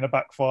in a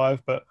back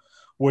five. But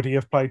would he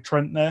have played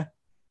Trent there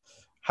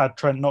had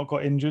Trent not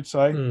got injured,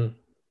 say?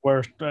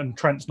 Whereas and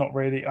Trent's not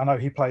really. I know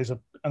he plays an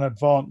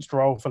advanced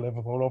role for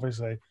Liverpool,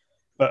 obviously,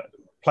 but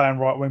playing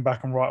right wing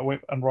back and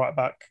right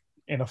back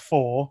in a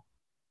four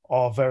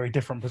are very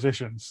different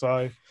positions. So,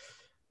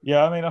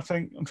 I mean, I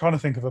think I'm trying to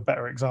think of a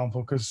better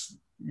example because,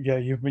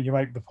 you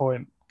make the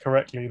point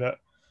correctly that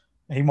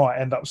he might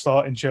end up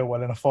starting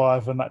Chilwell in a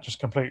five, and that just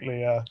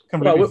completely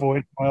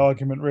voids my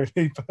argument,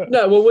 really. But...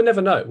 No, well, we'll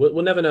never know.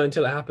 We'll never know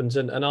until it happens.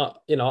 And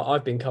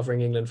I've been covering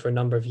England for a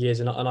number of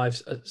years, and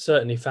I've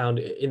certainly found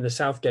in the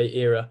Southgate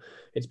era,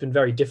 it's been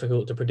very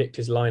difficult to predict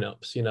his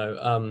lineups.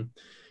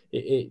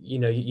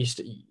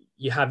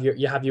 You have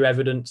your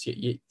evidence,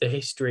 the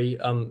history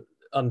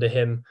under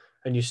him,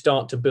 and you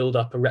start to build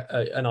up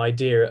an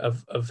idea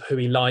of who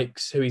he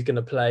likes, who he's going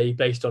to play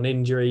based on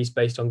injuries,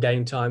 based on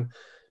game time.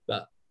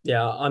 But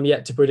I'm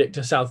yet to predict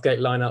a Southgate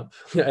lineup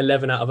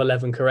 11 out of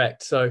 11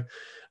 correct. So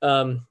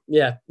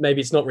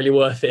maybe it's not really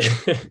worth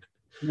it.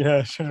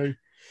 Yeah, sure.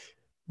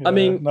 Yeah. I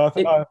mean, no,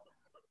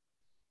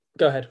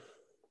 go ahead.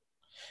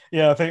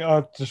 Yeah, I think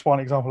just one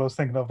example I was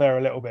thinking of there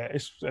a little bit.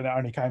 And it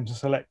only came to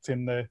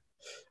selecting the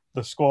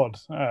squad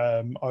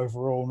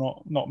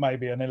overall, not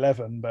maybe an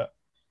 11, but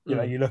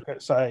you look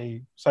at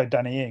say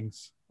Danny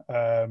Ings,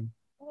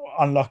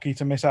 unlucky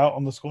to miss out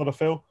on the squad, I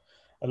feel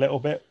a little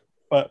bit,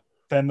 but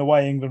then the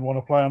way England want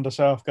to play under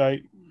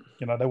Southgate,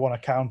 they want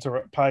to counter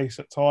at pace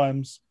at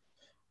times.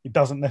 It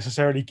doesn't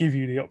necessarily give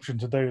you the option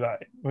to do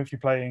that if you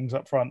play Ings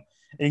up front.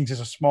 Ings is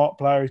a smart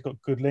player. He's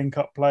got good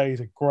link-up play. He's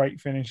a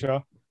great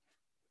finisher.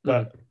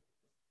 But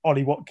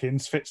Ollie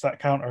Watkins fits that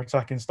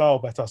counter-attacking style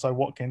better, so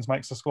Watkins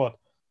makes the squad.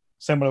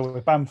 Similar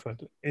with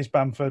Bamford. Is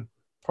Bamford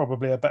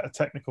probably a better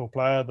technical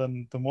player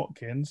than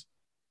Watkins?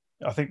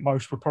 I think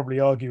most would probably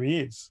argue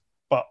he is.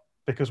 But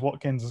because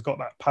Watkins has got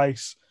that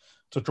pace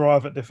to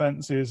drive at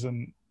defences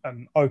and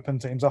and open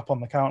teams up on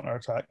the counter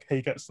attack,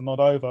 he gets the nod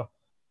over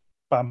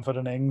Bamford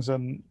and Ings,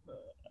 and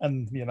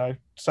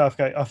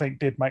Southgate, I think,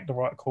 did make the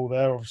right call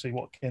there. Obviously,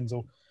 Watkins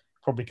will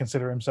probably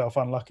consider himself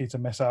unlucky to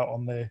miss out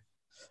on the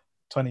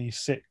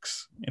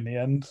 26 in the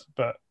end,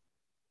 but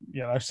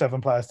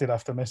 7 players did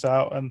have to miss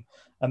out, and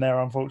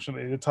they're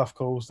unfortunately the tough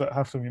calls that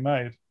have to be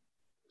made.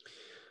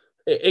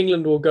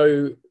 England will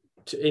go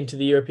into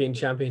the European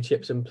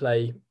Championships and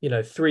play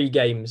 3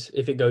 games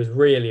if it goes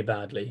really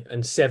badly,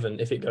 and 7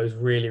 if it goes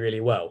really,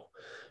 really well.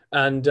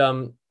 And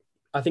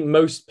I think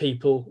most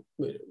people,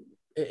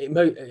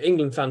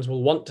 England fans,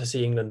 will want to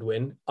see England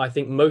win. I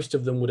think most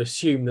of them would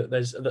assume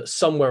that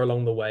somewhere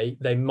along the way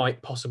they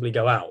might possibly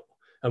go out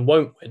and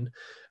won't win.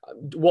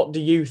 What do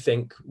you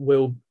think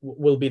will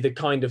be the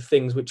kind of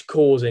things which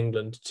cause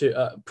England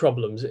to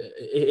problems,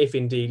 if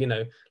indeed,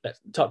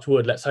 let's touch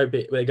wood, let's hope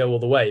they go all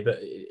the way, but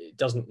it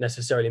doesn't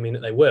necessarily mean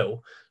that they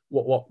will.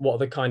 What are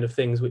the kind of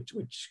things which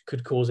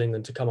could cause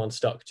England to come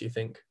unstuck, do you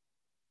think?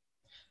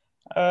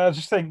 I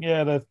just think,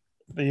 the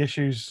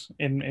issues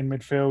in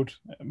midfield,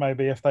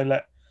 maybe if they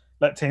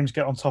let teams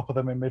get on top of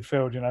them in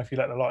midfield, if you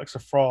let the likes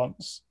of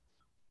France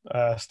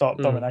start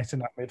dominating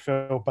that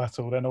midfield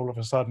battle, then all of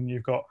a sudden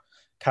you've got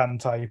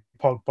Kante,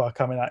 Pogba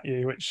coming at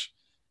you, which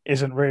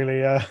isn't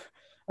really a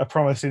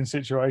promising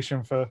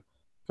situation for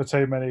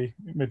too many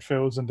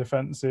midfields and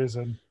defences,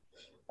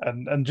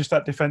 and just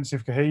that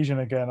defensive cohesion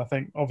again. I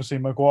think obviously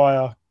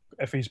Maguire,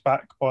 if he's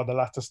back by the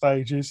latter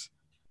stages,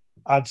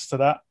 adds to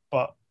that,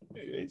 but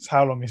it's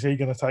how long is he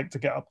going to take to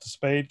get up to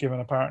speed, given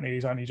apparently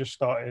he's only just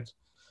started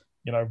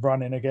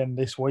running again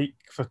this week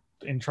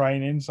in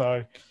training.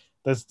 So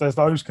there's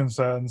those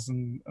concerns,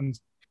 and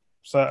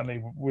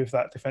certainly with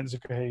that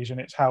defensive cohesion,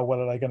 it's how well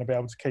are they going to be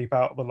able to keep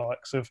out the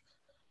likes of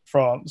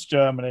France,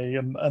 Germany,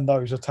 and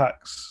those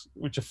attacks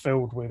which are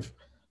filled with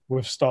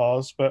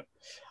stars. But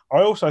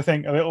I also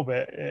think a little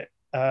bit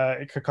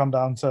it could come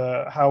down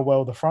to how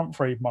well the front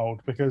three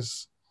mould,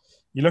 because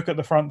you look at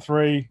the front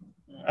three,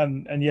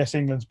 and yes,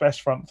 England's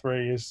best front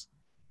three is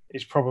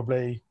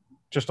probably,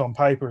 just on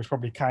paper, is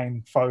probably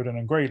Kane, Foden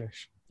and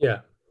Grealish. Yeah.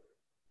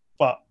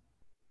 But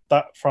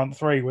that front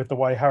three, with the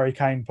way Harry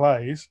Kane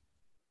plays,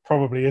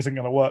 probably isn't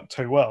going to work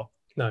too well.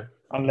 No.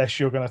 Unless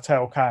you're going to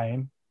tell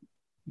Kane,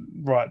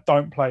 right,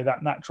 don't play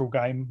that natural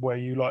game where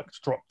you like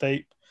to drop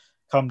deep,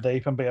 come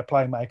deep and be a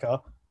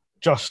playmaker.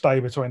 Just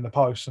stay between the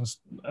posts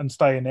and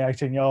stay in the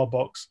 18-yard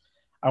box,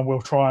 and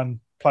we'll try and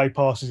play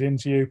passes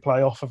into you,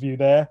 play off of you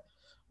there,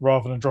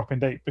 rather than dropping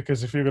deep.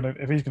 Because if he's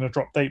going to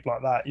drop deep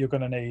like that, you're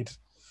going to need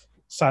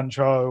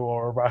Sancho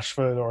or a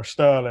Rashford or a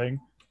Sterling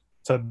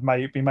to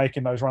be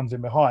making those runs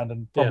in behind,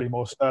 and probably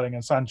more Sterling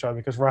and Sancho,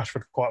 because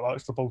Rashford quite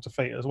likes the ball to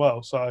feet as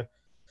well. So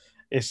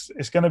it's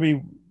going to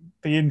be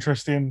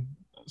interesting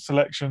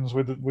selections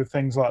with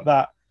things like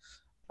that.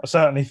 I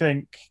certainly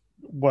think,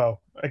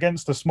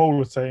 against the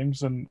smaller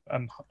teams and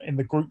in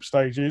the group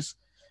stages,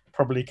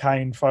 probably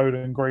Kane,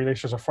 Foden,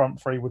 Grealish as a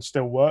front three would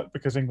still work,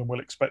 because England will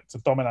expect to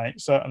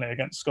dominate, certainly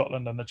against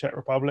Scotland and the Czech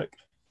Republic.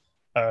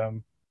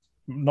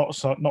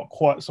 Not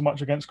quite so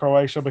much against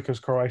Croatia, because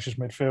Croatia's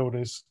midfield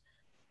is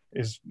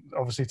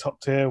obviously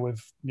top tier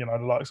with the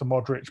likes of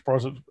Modric,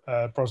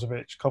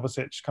 Brozovic,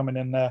 Kovacic coming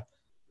in there.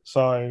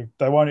 So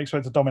they won't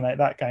expect to dominate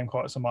that game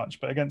quite so much.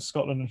 But against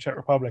Scotland and Czech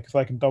Republic, if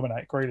they can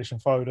dominate Grealish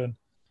and Foden,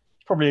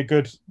 it's probably a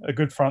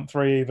good front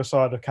three either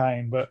side of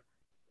Kane. But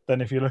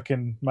then if you're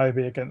looking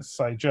maybe against,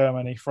 say,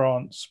 Germany,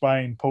 France,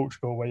 Spain,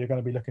 Portugal, where you're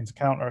going to be looking to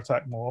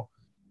counter-attack more,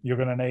 you're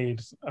going to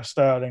need a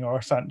Sterling or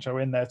a Sancho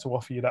in there to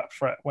offer you that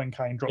threat when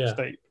Kane drops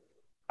deep.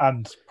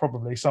 And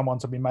probably someone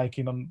to be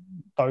making on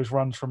those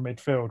runs from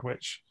midfield,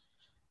 which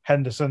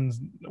Henderson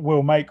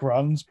will make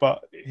runs,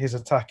 but his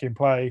attacking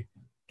play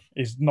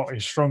is not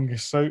his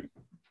strongest suit.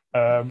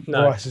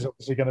 Rice is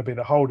obviously going to be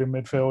the holding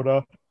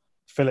midfielder.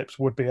 Phillips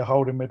would be a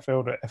holding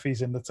midfielder if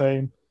he's in the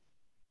team.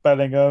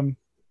 Bellingham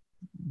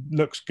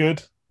looks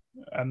good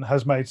and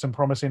has made some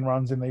promising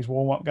runs in these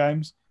warm-up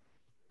games.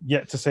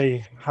 Yet to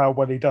see how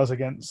well he does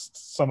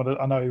against some of the...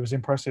 I know he was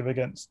impressive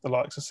against the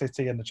likes of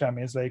City in the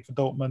Champions League for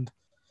Dortmund,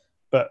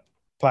 but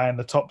playing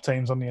the top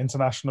teams on the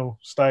international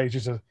stage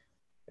is a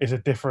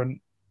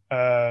different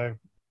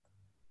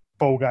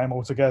ball game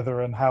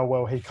altogether, and how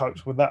well he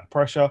copes with that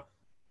pressure,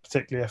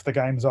 particularly if the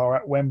games are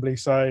at Wembley,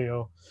 say,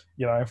 or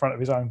in front of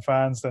his own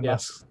fans, then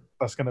that's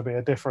going to be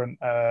a different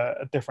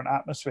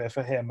atmosphere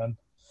for him,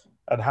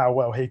 and how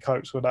well he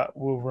copes with that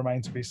will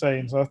remain to be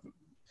seen. So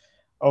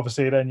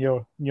obviously then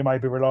you may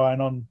be relying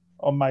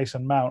on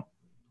Mason Mount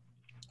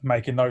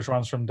making those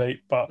runs from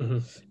deep, but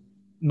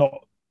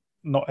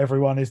not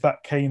everyone is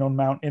that keen on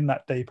Mount in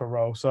that deeper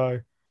role.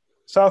 So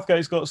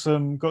Southgate's got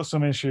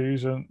some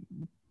issues, and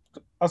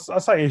I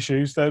say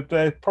issues.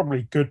 They're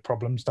probably good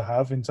problems to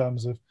have in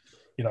terms of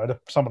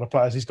some of the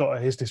players he's got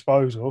at his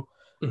disposal.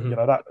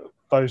 That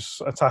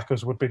those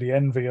attackers would be the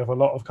envy of a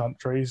lot of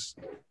countries.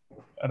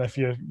 And if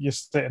you're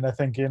sitting there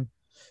thinking,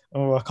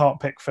 oh, I can't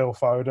pick Phil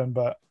Foden,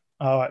 but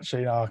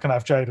actually no, I can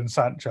have Jadon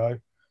Sancho.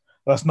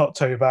 That's not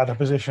too bad a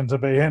position to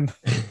be in.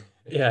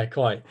 Yeah,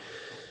 quite.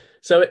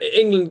 So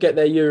England get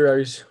their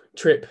Euros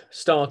trip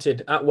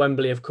started at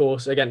Wembley, of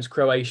course, against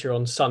Croatia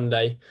on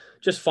Sunday.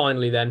 Just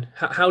finally then,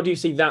 how do you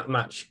see that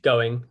match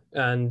going,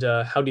 and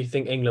how do you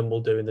think England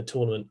will do in the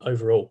tournament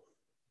overall?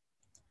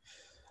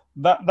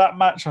 That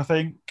match, I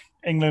think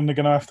England are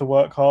going to have to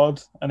work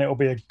hard, and it'll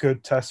be a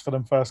good test for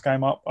them first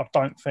game up. I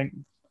don't think,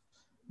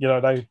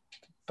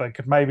 they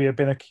could maybe have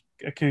been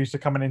accused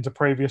of coming into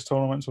previous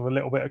tournaments with a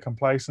little bit of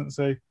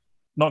complacency.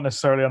 Not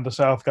necessarily under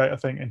Southgate. I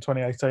think in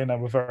 2018 they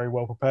were very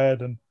well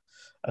prepared and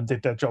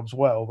did their jobs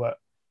well, but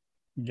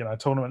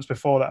tournaments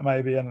before that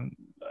maybe,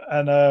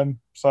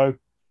 so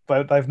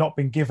they've not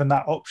been given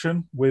that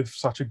option with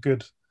such a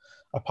good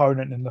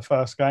opponent in the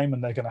first game,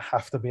 and they're going to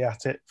have to be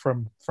at it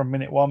from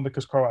minute one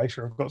because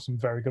Croatia have got some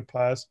very good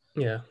players.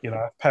 Yeah,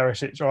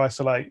 Perisic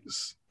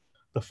isolates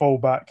the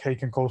fullback; he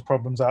can cause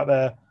problems out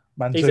there.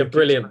 Mandzukic, he's a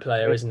brilliant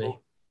player, isn't he?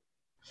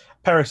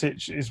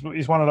 Perisic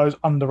is one of those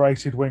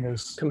underrated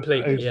wingers.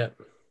 Completely, yeah.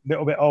 A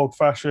little bit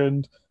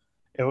old-fashioned.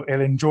 He'll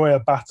enjoy a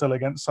battle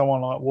against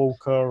someone like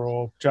Walker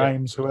or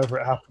James, whoever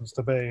it happens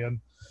to be,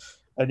 and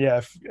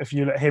yeah, if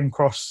you let him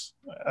cross,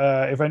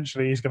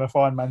 eventually he's going to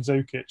find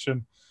Mandzukic.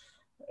 And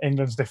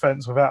England's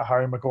defence without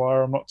Harry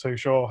Maguire, I'm not too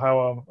sure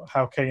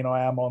how keen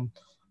I am on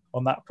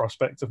that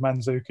prospect of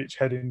Mandzukic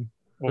heading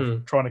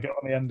or trying to get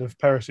on the end of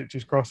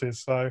Perisic's crosses.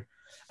 So,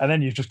 and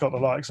then you've just got the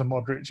likes of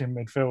Modric in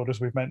midfield, as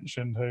we've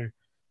mentioned, who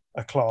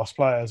are class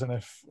players, and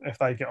if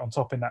they get on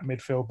top in that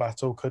midfield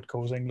battle, could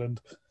cause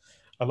England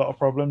a lot of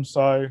problems.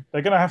 So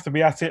they're going to have to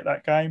be at it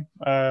that game.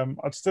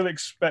 I'd still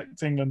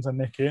expect England to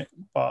nick it,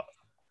 but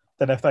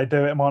then if they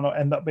do, it might not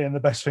end up being the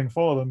best thing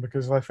for them,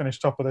 because if they finish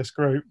top of this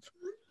group,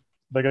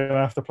 they're going to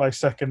have to play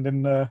second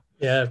in the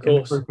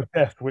group of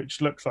death,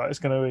 which looks like it's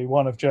going to be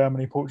one of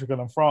Germany,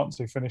 Portugal and France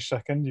who finish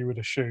second, you would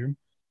assume.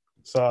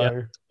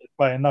 So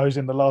playing those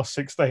in the last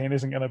 16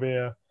 isn't going to be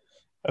a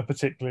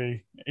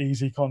particularly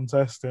easy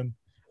contest, and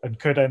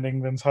could end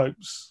England's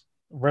hopes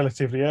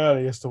relatively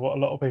early as to what a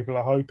lot of people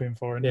are hoping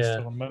for in this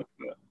tournament.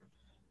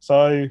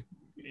 So,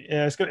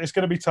 it's going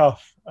to be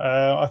tough.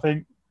 I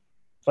think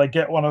if they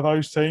get one of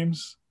those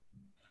teams,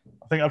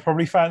 I think I'd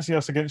probably fancy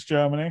us against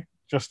Germany,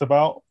 just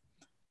about.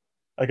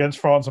 Against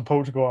France and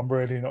Portugal, I'm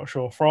really not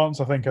sure.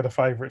 France, I think, are the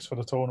favourites for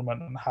the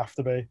tournament and have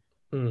to be.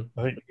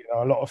 I think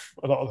a lot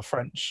of the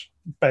French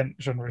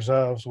bench and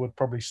reserves would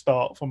probably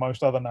start for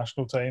most other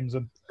national teams,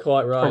 and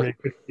quite right. Probably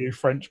a good few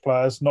French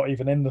players, not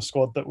even in the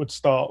squad, that would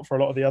start for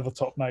a lot of the other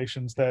top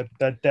nations. Their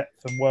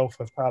depth and wealth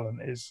of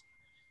talent is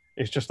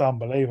just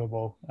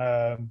unbelievable.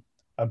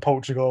 And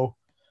Portugal,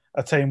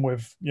 a team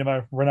with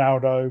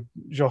Ronaldo,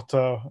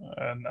 Jota,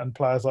 and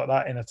players like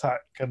that in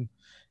attack can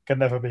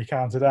never be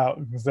counted out,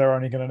 because they're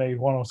only going to need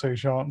one or two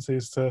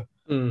chances to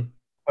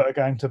put a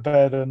game to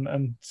bed,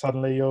 and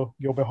suddenly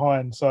you're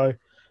behind. So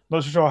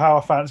not sure how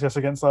I fancy us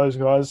against those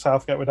guys.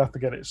 Southgate would have to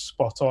get it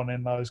spot on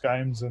in those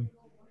games, and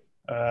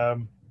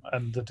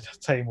the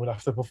team would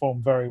have to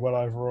perform very well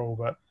overall.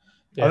 But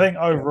I think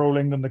overall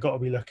England have got to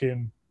be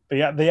looking.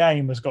 The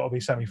aim has got to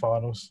be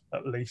semi-finals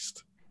at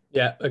least.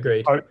 Yeah,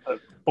 agreed.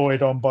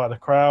 Buoyed on by the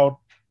crowd,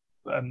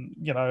 and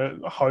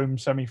a home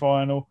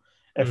semi-final.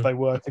 If they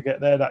were to get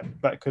there,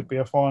 that could be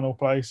a final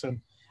place, and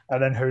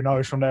then who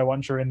knows from there.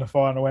 Once you're in the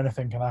final,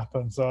 anything can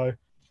happen. So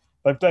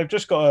they've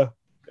just got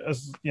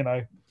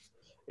to,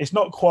 it's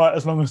not quite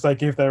as long as they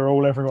give their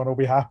all, everyone will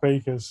be happy,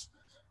 because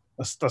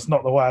that's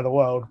not the way of the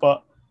world.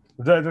 But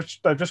they've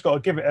just got to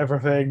give it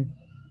everything,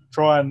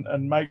 try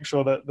and make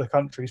sure that the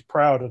country's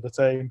proud of the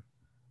team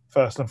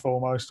first and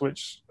foremost,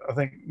 which I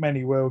think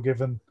many will,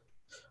 given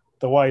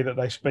the way that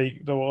they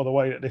speak or the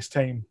way that this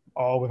team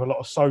are, with a lot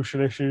of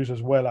social issues,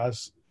 as well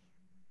as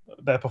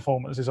their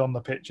performances on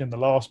the pitch in the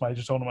last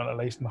major tournament at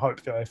least, and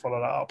hopefully they follow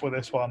that up with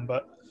this one.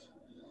 But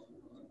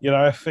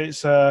if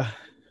it's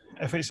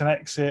an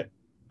exit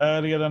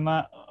earlier than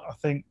that, I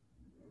think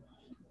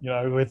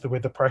with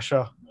the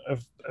pressure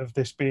of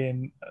this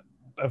being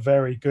a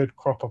very good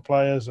crop of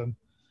players, and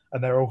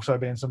there also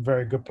being some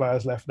very good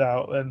players left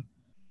out, then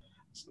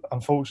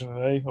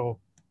unfortunately,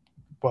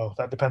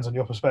 that depends on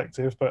your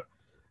perspective, but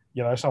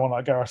someone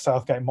like Gareth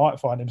Southgate might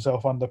find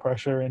himself under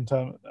pressure and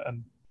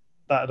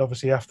that'd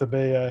obviously have to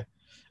be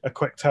a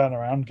quick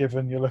turnaround,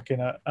 given you're looking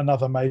at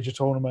another major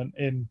tournament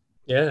in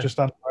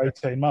just under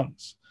 18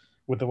 months,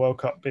 with the World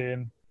Cup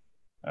being,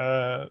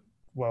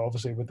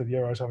 obviously with the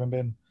Euros having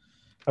been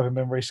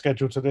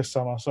rescheduled to this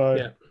summer.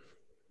 So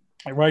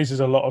it raises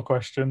a lot of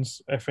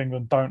questions if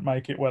England don't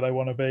make it where they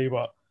want to be,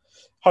 but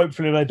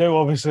hopefully they do,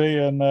 obviously.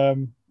 And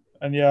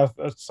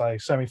I'd say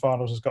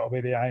semi-finals has got to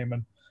be the aim,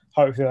 and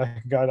hopefully they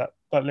can go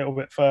that little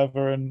bit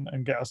further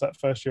and get us that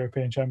first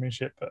European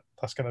Championship. But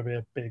that's going to be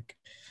a big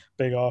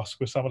ask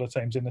with some of the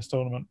teams in this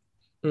tournament.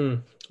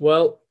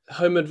 Well,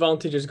 home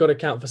advantage has got to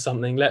count for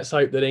something. Let's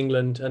hope that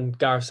England and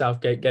Gareth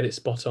Southgate get it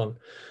spot on.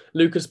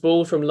 Lucas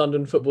Ball from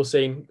London Football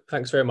Scene,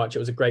 thanks very much. It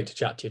was great to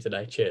chat to you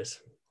today. Cheers.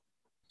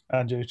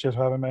 Andrew, cheers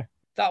for having me.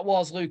 That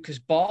was Lucas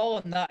Ball,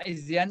 and that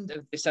is the end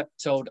of this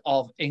episode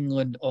of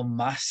England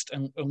Unmasked.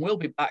 And we'll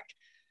be back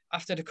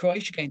after the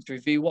Croatia game to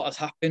review what has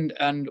happened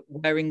and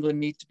where England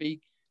need to be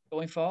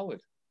going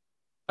forward.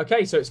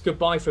 Okay, so it's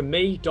goodbye from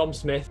me, Dom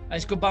Smith. And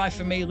it's goodbye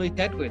from me, Luke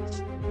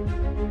Edwards.